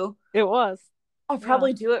to do. It was. I'll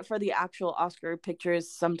probably do it for the actual Oscar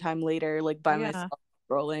pictures sometime later, like by myself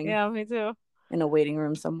scrolling. Yeah, me too. In a waiting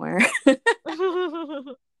room somewhere.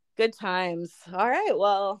 Good times. All right,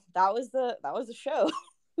 well, that was the show.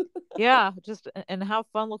 Yeah, just and have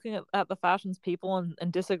fun looking at the fashions people and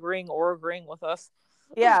disagreeing or agreeing with us.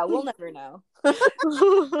 Yeah, we'll never know.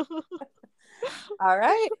 All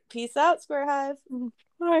right, peace out, Square Hive.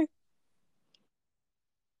 Bye.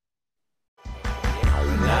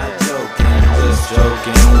 We're not joking, just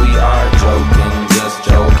joking. We are joking, just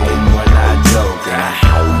joking.